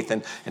faith.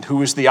 And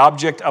who is the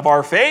object of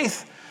our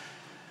faith?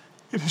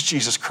 It is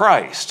Jesus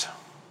Christ.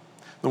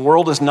 The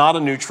world is not a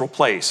neutral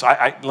place.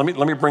 Let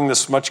me bring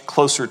this much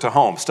closer to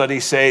home.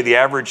 Studies say the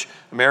average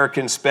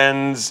American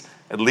spends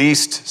at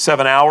least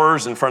 7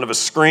 hours in front of a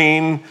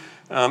screen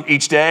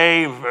each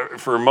day.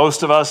 For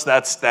most of us,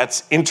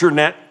 that's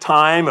internet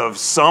time of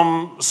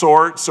some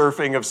sort,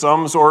 surfing of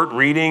some sort,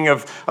 reading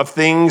of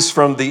things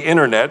from the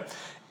internet.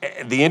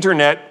 The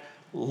internet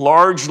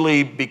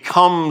largely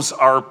becomes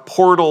our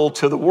portal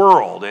to the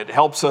world. It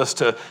helps us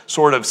to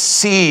sort of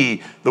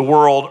see the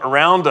world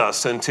around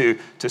us and to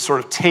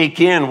sort of take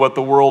in what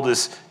the world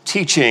is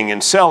teaching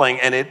and selling,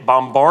 and it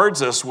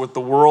bombards us with the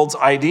world's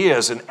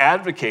ideas and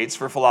advocates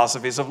for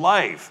philosophies of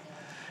life.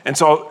 And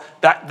so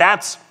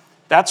that's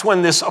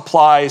when this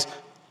applies.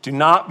 Do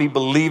not be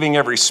believing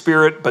every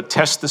spirit, but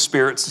test the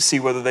spirits to see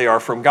whether they are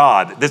from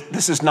God.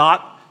 This is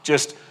not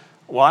just,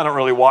 well, I don't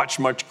really watch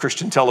much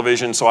Christian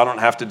television, so I don't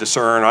have to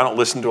discern. I don't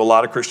listen to a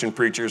lot of Christian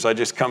preachers. I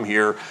just come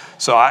here.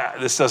 So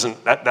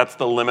that's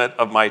the limit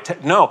of my,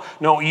 no,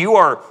 you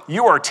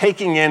are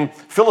taking in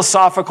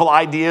philosophical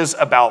ideas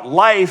about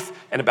life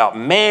and about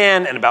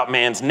man and about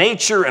man's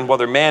nature and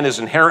whether man is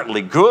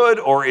inherently good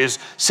or is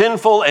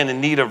sinful and in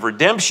need of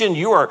redemption.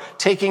 You are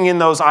taking in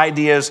those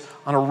ideas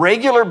on a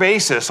regular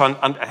basis on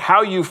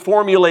how you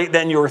formulate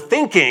then your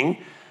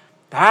thinking.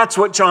 That's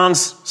what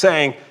John's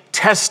saying.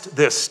 Test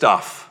this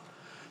stuff.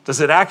 Does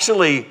it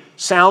actually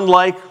sound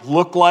like,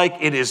 look like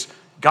it is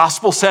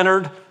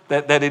gospel-centered,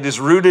 that it is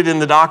rooted in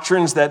the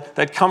doctrines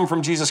that come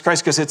from Jesus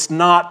Christ? Because it's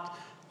not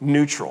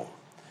neutral.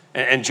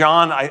 And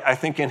John, I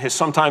think in his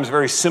sometimes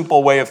very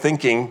simple way of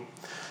thinking,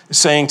 is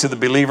saying to the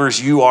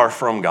believers, you are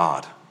from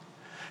God.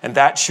 And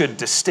that should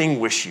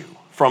distinguish you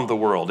from the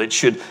world. It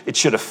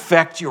should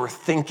affect your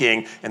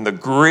thinking and the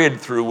grid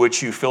through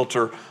which you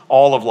filter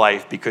all of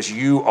life, because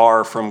you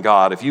are from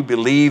God. If you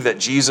believe that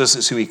Jesus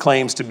is who he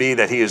claims to be,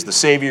 that he is the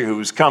Savior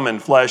who's come in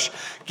flesh,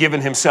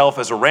 given himself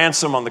as a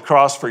ransom on the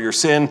cross for your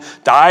sin,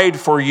 died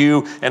for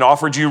you, and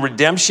offered you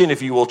redemption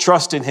if you will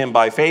trust in him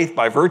by faith,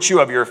 by virtue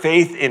of your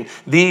faith in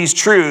these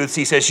truths,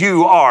 he says,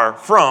 you are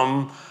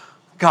from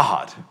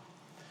God.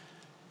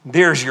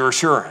 There's your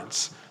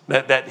assurance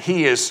that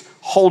he is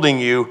holding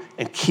you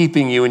and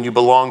keeping you, and you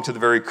belong to the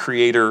very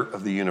creator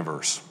of the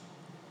universe.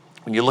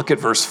 When you look at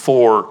verse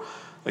 4,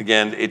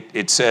 again,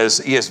 it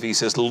says, ESV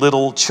says,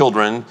 little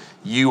children,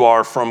 you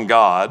are from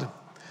God.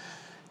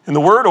 And the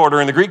word order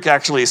in the Greek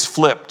actually is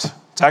flipped.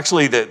 It's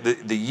actually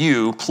the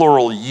you,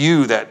 plural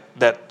you,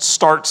 that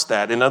starts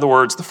that. In other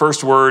words, the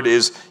first word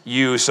is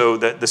you, so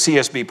that the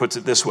CSB puts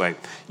it this way.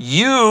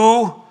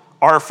 You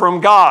are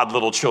from God,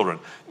 little children.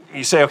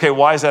 You say, okay,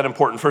 why is that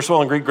important? First of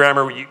all, in Greek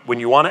grammar, when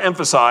you want to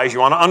emphasize, you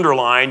want to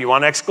underline, you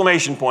want an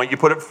exclamation point, you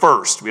put it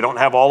first. We don't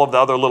have all of the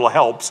other little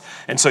helps.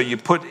 And so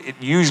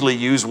usually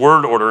use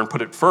word order and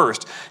put it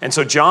first. And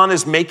so John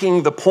is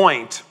making the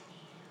point,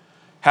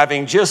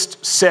 having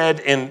just said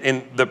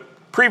in the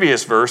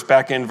previous verse,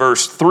 back in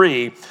verse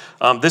 3,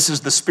 this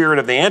is the spirit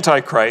of the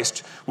Antichrist,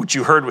 which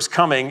you heard was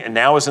coming and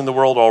now is in the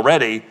world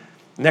already.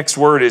 Next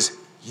word is,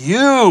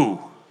 you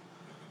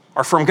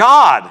are from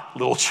God,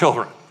 little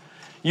children.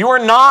 You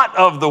are not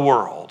of the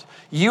world.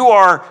 You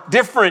are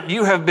different.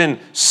 You have been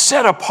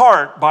set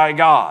apart by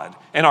God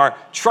and are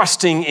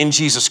trusting in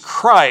Jesus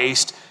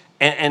Christ.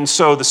 And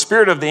so the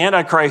spirit of the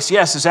Antichrist,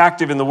 yes, is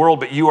active in the world,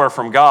 but you are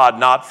from God,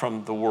 not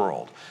from the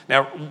world.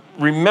 Now,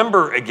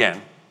 remember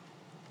again,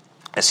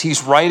 as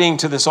he's writing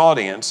to this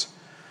audience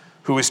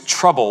who is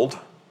troubled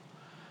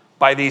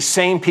by these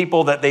same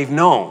people that they've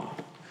known,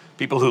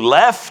 people who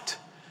left,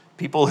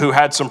 people who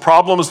had some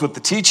problems with the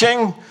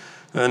teaching.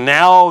 And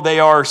now they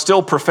are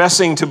still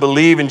professing to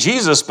believe in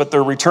Jesus, but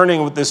they're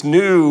returning with this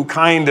new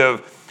kind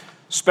of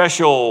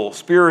special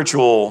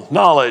spiritual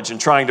knowledge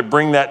and trying to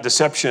bring that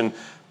deception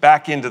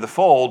back into the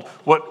fold.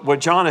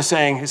 What John is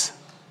saying is,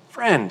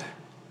 friend,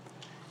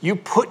 you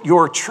put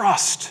your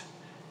trust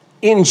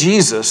in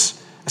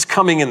Jesus as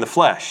coming in the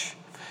flesh.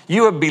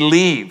 You have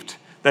believed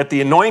that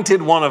the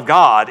anointed one of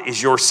God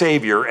is your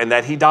Savior and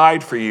that he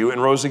died for you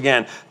and rose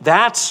again.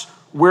 That's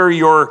where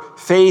your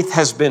faith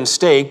has been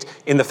staked,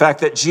 in the fact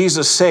that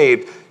Jesus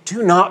saved.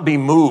 Do not be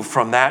moved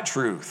from that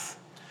truth.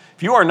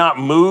 If you are not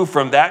moved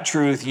from that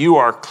truth, you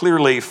are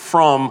clearly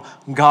from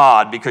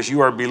God, because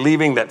you are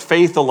believing that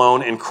faith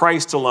alone in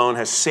Christ alone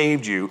has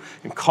saved you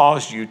and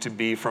caused you to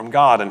be from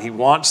God. And he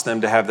wants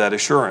them to have that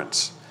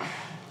assurance.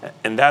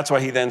 And that's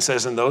why he then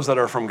says, and those that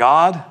are from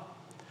God,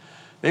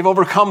 they've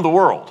overcome the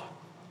world.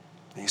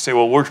 And you say,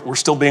 well, we're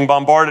still being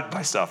bombarded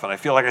by stuff, and I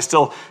feel like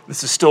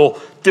this is still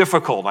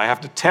difficult. I have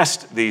to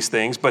test these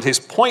things. But his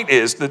point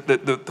is that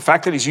the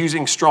fact that he's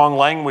using strong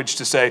language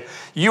to say,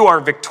 you are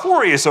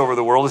victorious over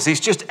the world, is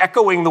he's just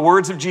echoing the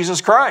words of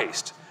Jesus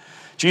Christ.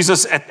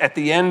 Jesus, at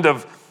the end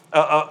of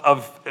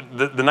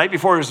the night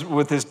before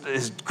with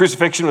his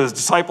crucifixion with his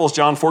disciples,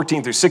 John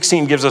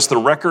 14-16 gives us the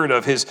record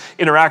of his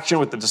interaction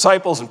with the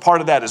disciples, and part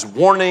of that is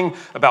warning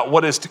about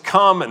what is to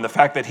come and the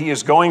fact that he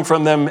is going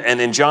from them. And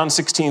in John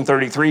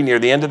 16:33, near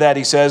the end of that,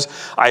 he says,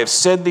 I have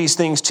said these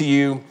things to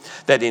you,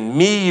 that in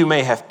me you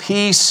may have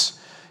peace.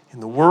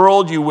 In the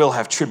world you will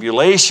have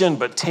tribulation,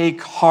 but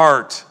take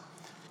heart.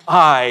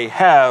 I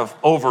have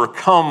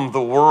overcome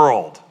the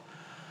world.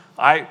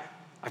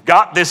 I've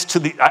got this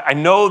I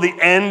know the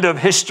end of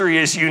history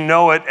as you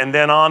know it, and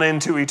then on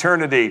into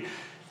eternity.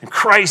 And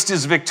Christ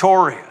is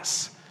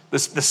victorious. The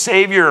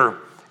Savior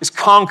is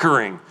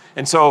conquering.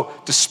 And so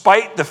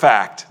despite the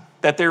fact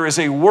that there is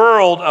a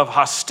world of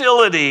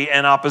hostility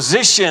and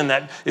opposition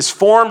that is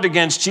formed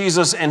against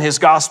Jesus and his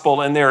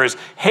gospel, and there is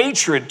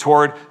hatred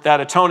toward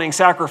that atoning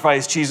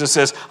sacrifice, Jesus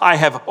says, I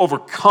have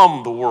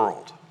overcome the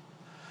world.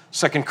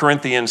 2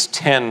 Corinthians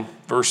 10,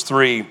 verse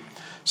 3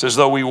 says,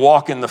 though we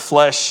walk in the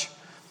flesh,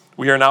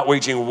 we are not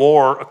waging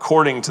war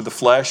according to the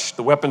flesh.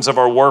 The weapons of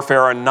our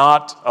warfare are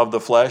not of the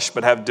flesh,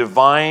 but have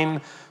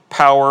divine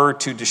power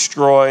to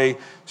destroy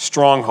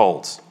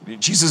strongholds.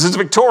 Jesus is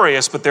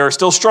victorious, but there are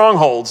still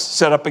strongholds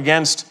set up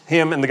against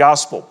him in the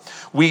gospel.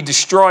 We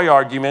destroy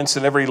arguments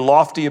and every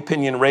lofty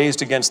opinion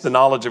raised against the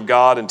knowledge of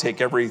God and take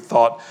every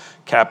thought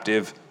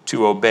captive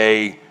to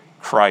obey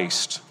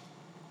Christ.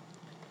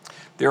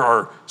 There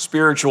are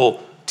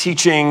spiritual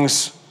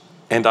teachings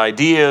and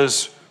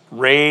ideas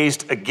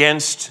raised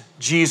against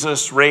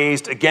Jesus,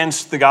 raised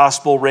against the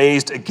gospel,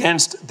 raised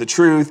against the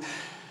truth.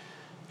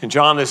 And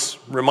John is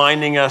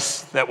reminding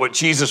us that what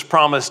Jesus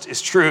promised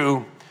is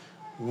true.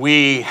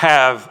 We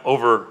have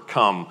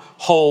overcome.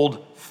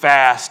 Hold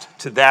fast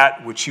to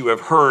that which you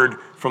have heard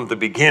from the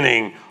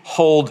beginning.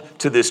 Hold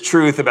to this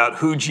truth about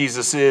who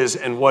Jesus is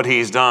and what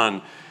he's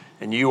done.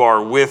 And you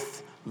are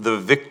with the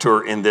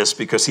victor in this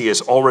because he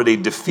has already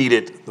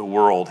defeated the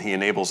world. He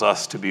enables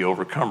us to be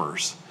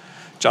overcomers.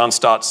 John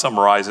Stott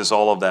summarizes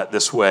all of that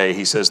this way.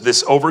 He says,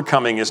 this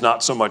overcoming is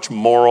not so much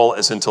moral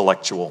as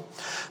intellectual.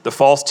 The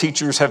false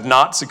teachers have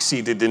not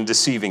succeeded in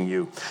deceiving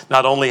you.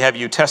 Not only have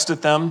you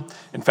tested them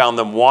and found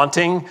them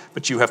wanting,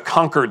 but you have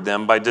conquered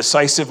them by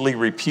decisively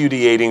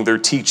repudiating their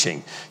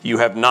teaching. You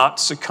have not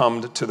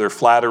succumbed to their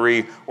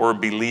flattery or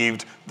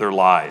believed their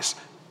lies.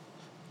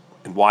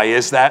 And why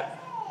is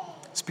that?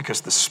 It's because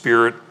the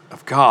Spirit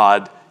of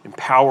God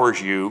empowers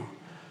you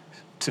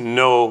to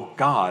know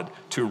God,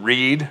 to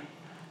read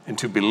and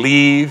to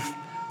believe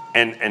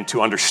and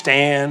to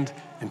understand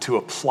and to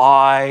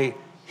apply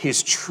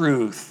his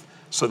truth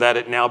so that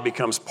it now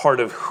becomes part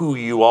of who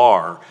you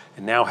are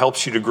and now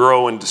helps you to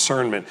grow in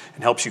discernment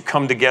and helps you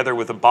come together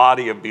with a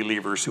body of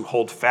believers who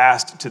hold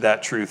fast to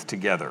that truth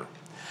together.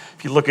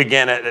 If you look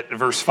again at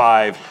verse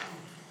 5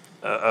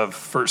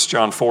 of 1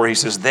 John 4, he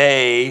says,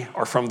 they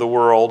are from the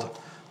world,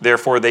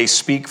 therefore they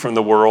speak from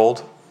the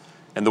world,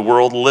 and the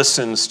world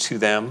listens to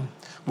them.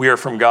 We are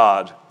from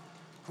God.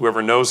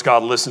 Whoever knows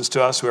God listens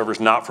to us. Whoever is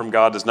not from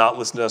God does not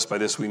listen to us. By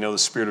this we know the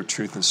spirit of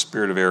truth and the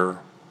spirit of error.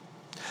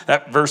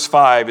 That verse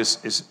 5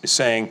 is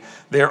saying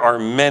there are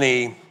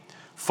many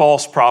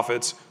false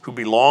prophets who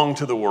belong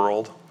to the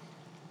world.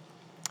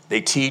 They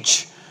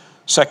teach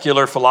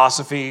secular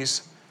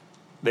philosophies.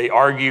 They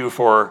argue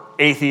for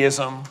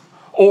atheism.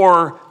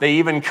 Or they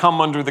even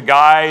come under the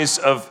guise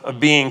of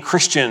being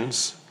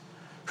Christians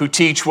who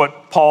teach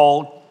what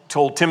Paul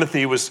told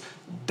Timothy was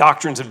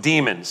doctrines of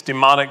demons,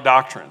 demonic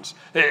doctrines.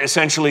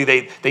 Essentially,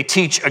 they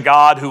teach a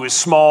God who is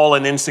small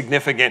and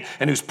insignificant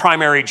and whose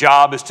primary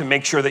job is to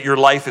make sure that your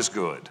life is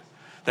good.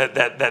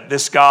 That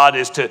this God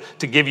is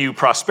to give you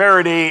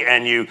prosperity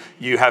and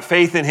you have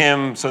faith in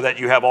him so that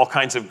you have all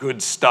kinds of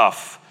good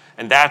stuff.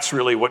 And that's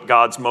really what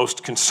God's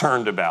most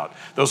concerned about.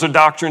 Those are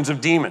doctrines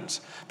of demons.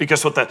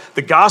 Because what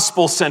the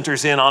gospel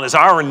centers in on is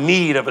our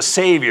need of a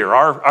Savior,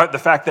 the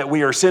fact that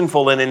we are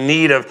sinful and in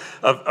need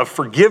of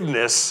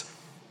forgiveness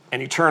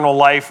and eternal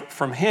life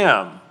from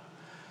him.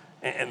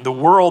 And the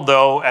world,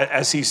 though,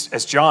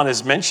 as John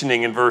is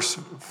mentioning in verse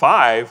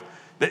 5,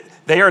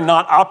 they are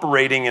not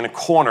operating in a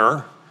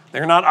corner.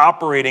 They're not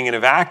operating in a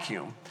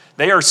vacuum.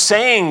 They are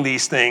saying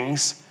these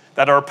things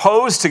that are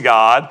opposed to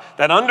God,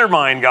 that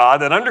undermine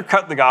God, that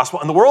undercut the gospel,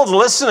 and the world's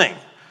listening.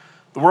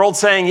 The world's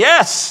saying,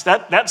 yes,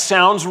 that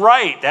sounds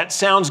right. That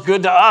sounds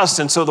good to us.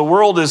 And so the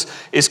world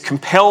is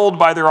compelled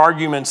by their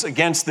arguments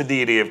against the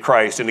deity of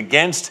Christ and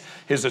against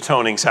his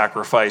atoning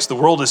sacrifice. The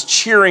world is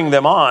cheering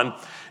them on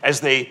as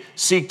they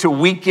seek to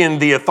weaken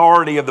the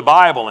authority of the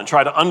Bible and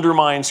try to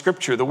undermine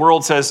Scripture. The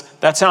world says,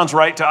 that sounds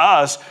right to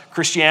us.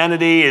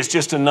 Christianity is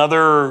just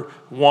another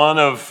one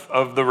of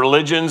the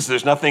religions.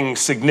 There's nothing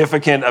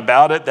significant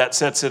about it that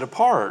sets it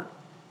apart.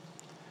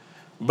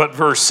 But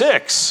verse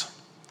 6,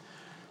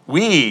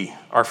 we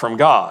are from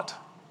God,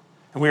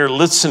 and we are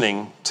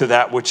listening to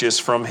that which is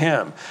from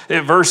him.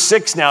 Verse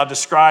 6 now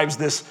describes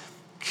this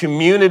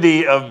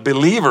community of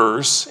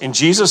believers in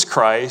Jesus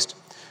Christ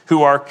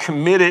who are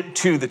committed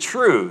to the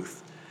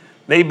truth.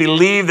 They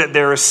believe that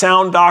there is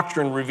sound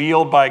doctrine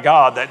revealed by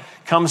God that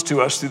comes to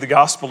us through the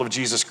gospel of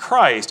Jesus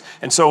Christ.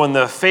 And so in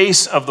the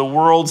face of the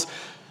world's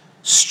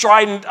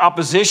strident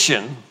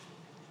opposition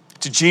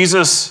to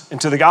Jesus and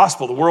to the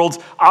gospel, the world's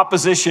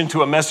opposition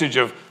to a message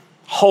of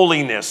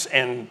holiness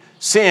and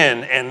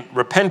sin and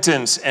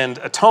repentance and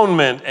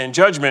atonement and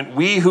judgment,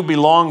 we who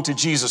belong to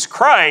Jesus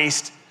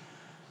Christ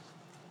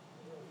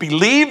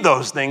believe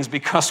those things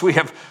because we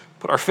have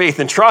put our faith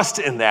and trust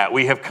in that.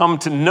 We have come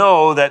to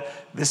know that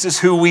this is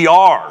who we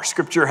are.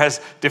 Scripture has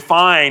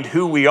defined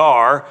who we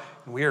are.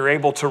 We are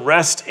able to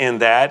rest in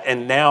that.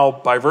 And now,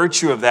 by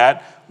virtue of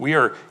that, we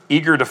are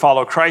eager to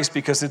follow Christ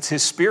because it's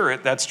his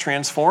Spirit that's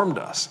transformed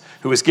us,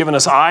 who has given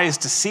us eyes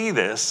to see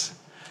this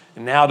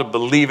and now to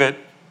believe it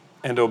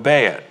and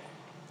obey it.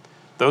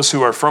 Those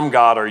who are from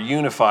God are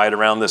unified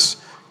around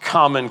this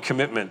common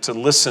commitment to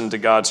listen to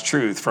God's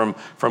truth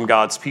from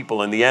God's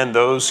people. In the end,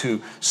 those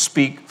who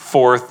speak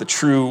forth the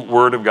true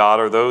word of God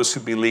are those who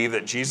believe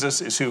that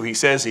Jesus is who he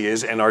says he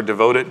is and are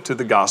devoted to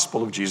the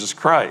gospel of Jesus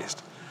Christ.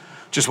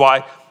 Which is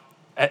why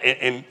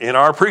in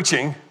our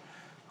preaching,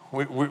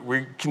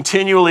 we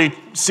continually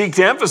seek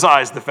to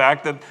emphasize the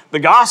fact that the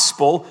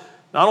gospel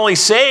not only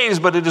saves,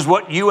 but it is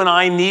what you and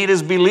I need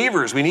as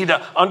believers. We need to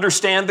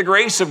understand the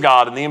grace of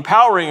God and the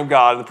empowering of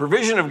God and the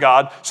provision of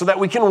God so that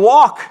we can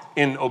walk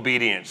in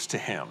obedience to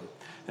him.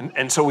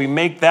 And so we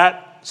make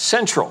that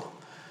central.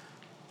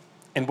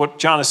 And what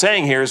John is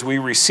saying here is we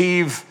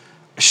receive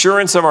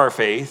assurance of our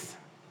faith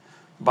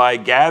by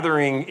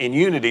gathering in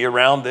unity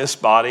around this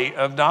body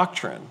of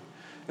doctrine.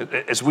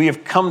 As we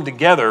have come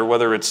together,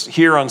 whether it's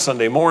here on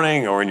Sunday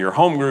morning or in your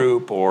home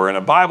group or in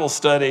a Bible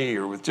study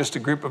or with just a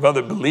group of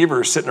other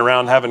believers sitting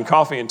around having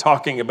coffee and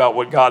talking about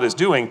what God is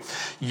doing,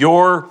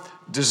 your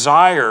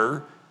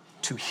desire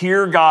to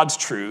hear God's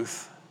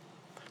truth,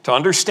 to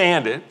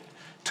understand it,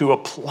 to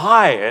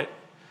apply it,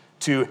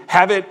 to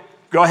have it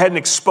go ahead and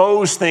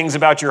expose things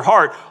about your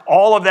heart,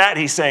 all of that,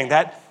 he's saying,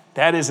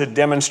 that is a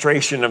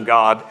demonstration of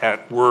God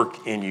at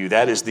work in you.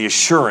 That is the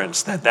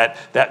assurance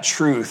that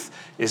truth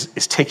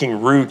is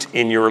taking root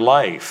in your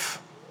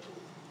life.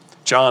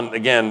 John,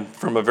 again,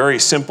 from a very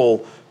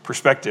simple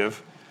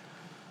perspective,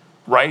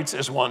 writes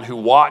as one who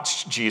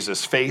watched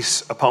Jesus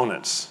face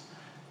opponents.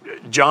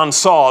 John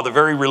saw the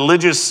very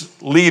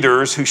religious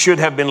leaders who should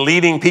have been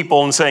leading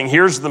people and saying,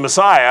 here's the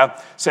Messiah,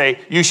 say,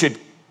 you should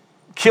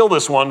kill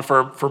this one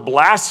for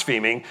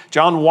blaspheming.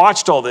 John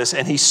watched all this,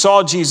 and he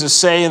saw Jesus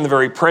say in the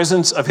very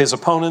presence of his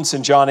opponents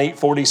in John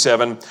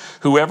 8:47,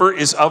 whoever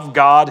is of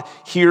God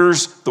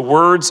hears the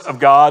words of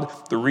God.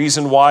 The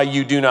reason why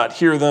you do not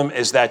hear them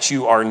is that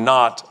you are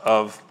not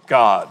of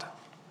God.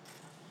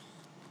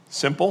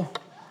 Simple?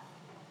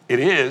 It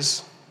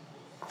is.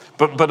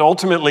 But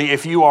ultimately,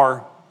 if you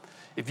are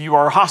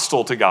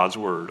hostile to God's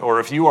word, or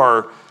if you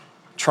are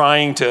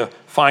trying to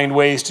find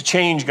ways to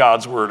change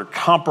God's word or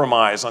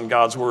compromise on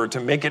God's word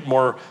to make it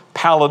more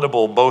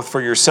palatable both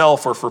for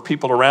yourself or for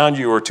people around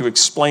you or to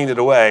explain it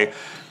away,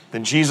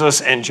 then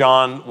Jesus and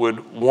John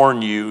would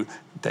warn you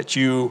that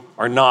you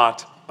are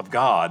not of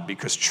God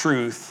because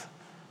truth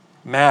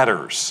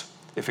matters.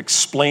 If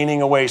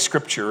explaining away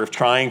Scripture, if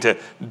trying to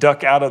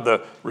duck out of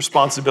the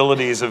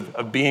responsibilities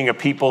of being a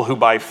people who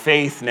by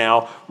faith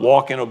now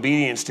walk in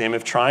obedience to Him,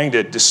 if trying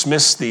to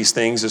dismiss these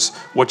things is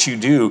what you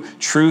do,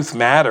 truth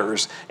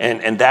matters.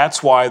 And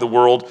that's why the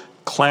world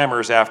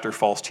clamors after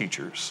false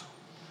teachers.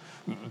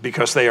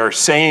 Because they are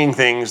saying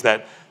things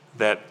that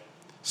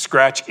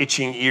scratch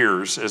itching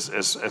ears,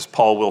 as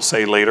Paul will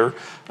say later.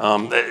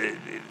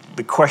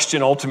 The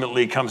question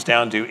ultimately comes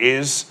down to,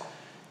 is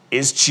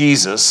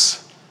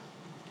Jesus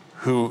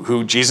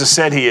who Jesus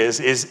said he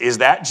is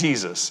that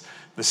Jesus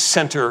the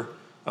center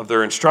of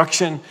their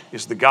instruction?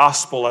 Is the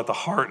gospel at the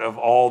heart of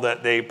all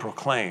that they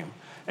proclaim?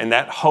 And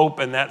that hope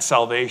and that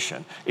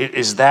salvation,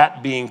 is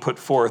that being put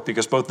forth?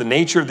 Because both the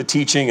nature of the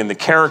teaching and the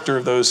character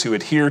of those who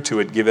adhere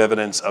to it give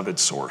evidence of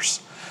its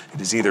source.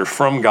 It is either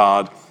from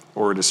God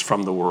or it is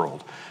from the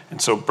world.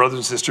 And so, brothers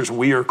and sisters,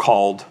 we are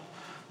called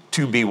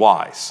to be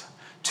wise,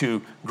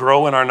 to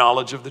grow in our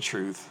knowledge of the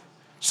truth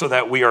so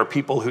that we are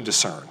people who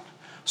discern,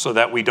 so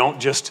that we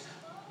don't just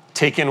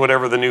take in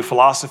whatever the new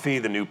philosophy,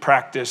 the new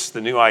practice, the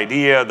new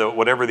idea,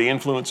 whatever the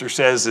influencer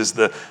says is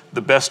the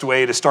best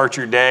way to start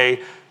your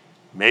day.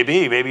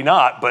 Maybe, maybe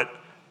not, but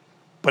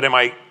am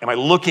I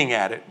looking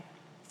at it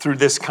through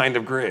this kind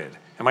of grid?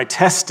 Am I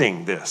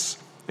testing this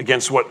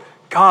against what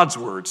God's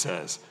word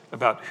says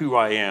about who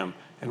I am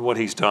and what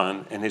He's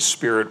done and His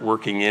Spirit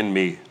working in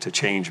me to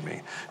change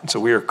me? And so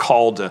we are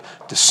called to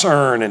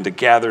discern and to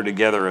gather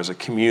together as a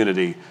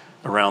community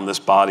around this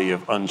body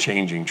of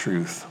unchanging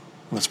truth.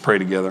 Let's pray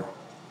together.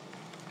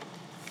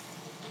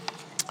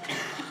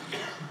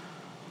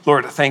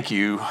 Lord, thank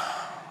you.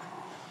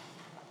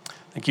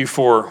 Thank you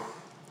for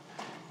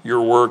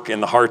your work in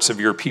the hearts of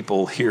your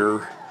people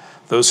here,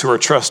 those who are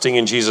trusting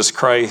in Jesus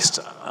Christ.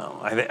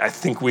 I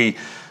think we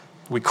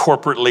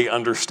corporately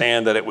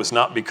understand that it was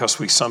not because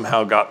we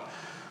somehow got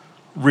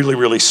really,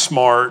 really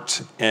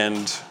smart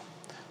and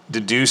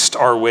deduced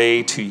our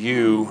way to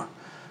you,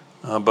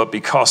 but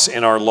because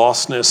in our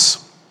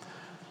lostness,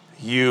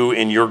 you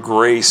in your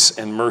grace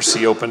and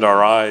mercy opened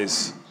our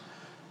eyes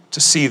to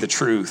see the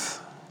truth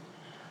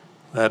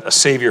that a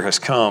Savior has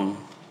come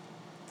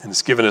and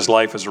has given His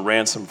life as a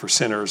ransom for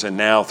sinners, and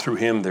now through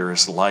Him there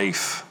is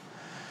life.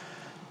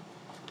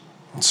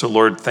 And so,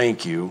 Lord,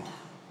 thank you.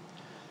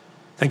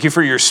 Thank you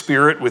for your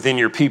Spirit within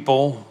your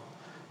people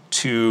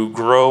to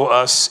grow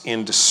us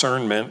in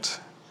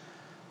discernment,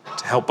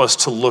 to help us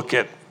to look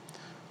at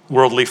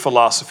worldly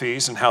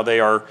philosophies and how they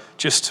are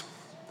just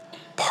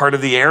part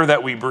of the air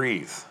that we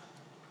breathe.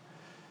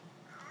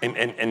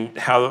 And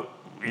how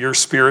your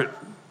Spirit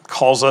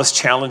calls us,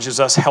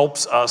 challenges us,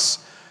 helps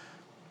us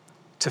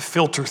to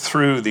filter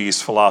through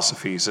these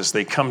philosophies as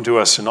they come to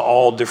us in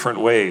all different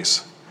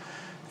ways,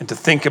 and to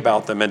think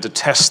about them and to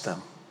test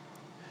them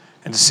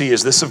and to see,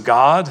 is this of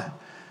God?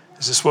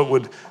 Is this what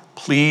would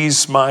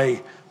please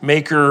my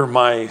Maker,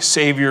 my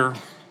Savior?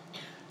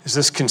 Is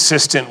this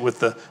consistent with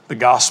the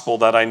gospel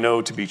that I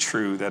know to be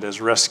true, that has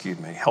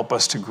rescued me? Help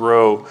us to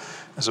grow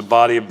as a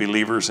body of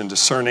believers in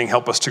discerning.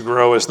 Help us to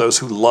grow as those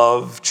who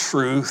love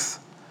truth,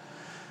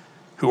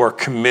 who are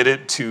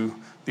committed to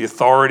the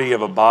authority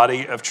of a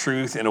body of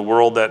truth in a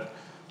world that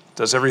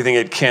does everything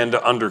it can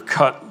to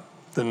undercut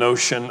the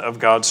notion of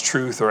God's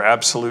truth or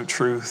absolute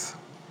truth.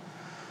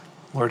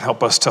 Lord,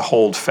 help us to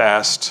hold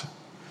fast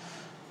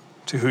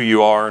to who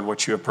you are and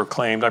what you have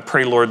proclaimed. I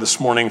pray, Lord, this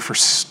morning for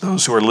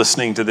those who are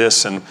listening to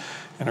this and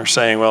are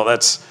saying, well,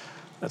 that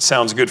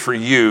sounds good for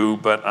you,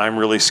 but I'm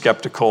really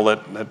skeptical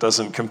that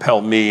doesn't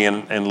compel me.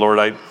 And Lord,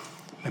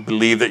 I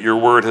believe that your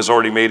word has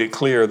already made it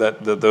clear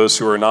that those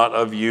who are not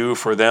of you,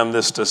 for them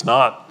this does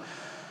not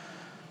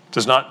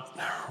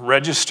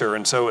register.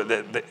 And so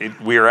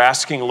we are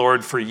asking,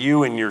 Lord, for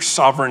you and your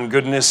sovereign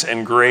goodness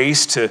and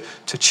grace to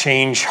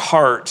change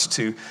hearts,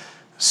 to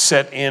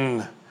set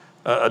in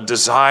a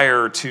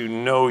desire to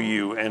know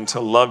you and to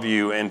love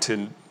you and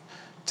to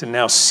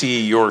now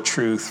see your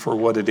truth for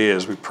what it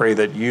is. We pray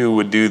that you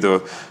would do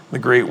the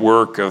great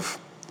work of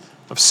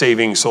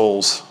saving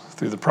souls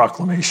through the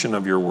proclamation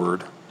of your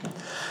word.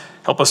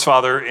 Help us,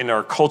 Father, in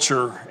our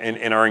culture and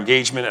in our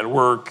engagement at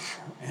work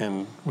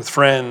and with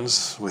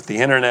friends, with the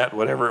internet,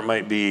 whatever it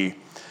might be.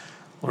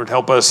 Lord,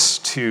 help us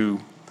to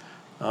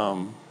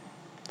love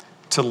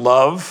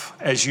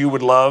as you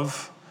would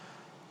love,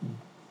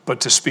 but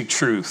to speak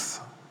truth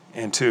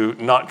and to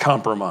not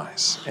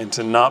compromise and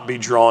to not be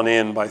drawn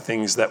in by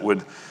things that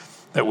would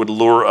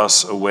lure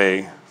us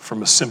away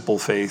from a simple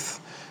faith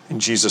in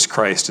Jesus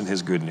Christ and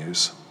his good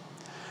news.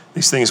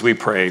 These things we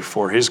pray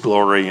for his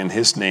glory and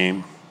his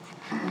name.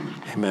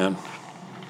 Amen.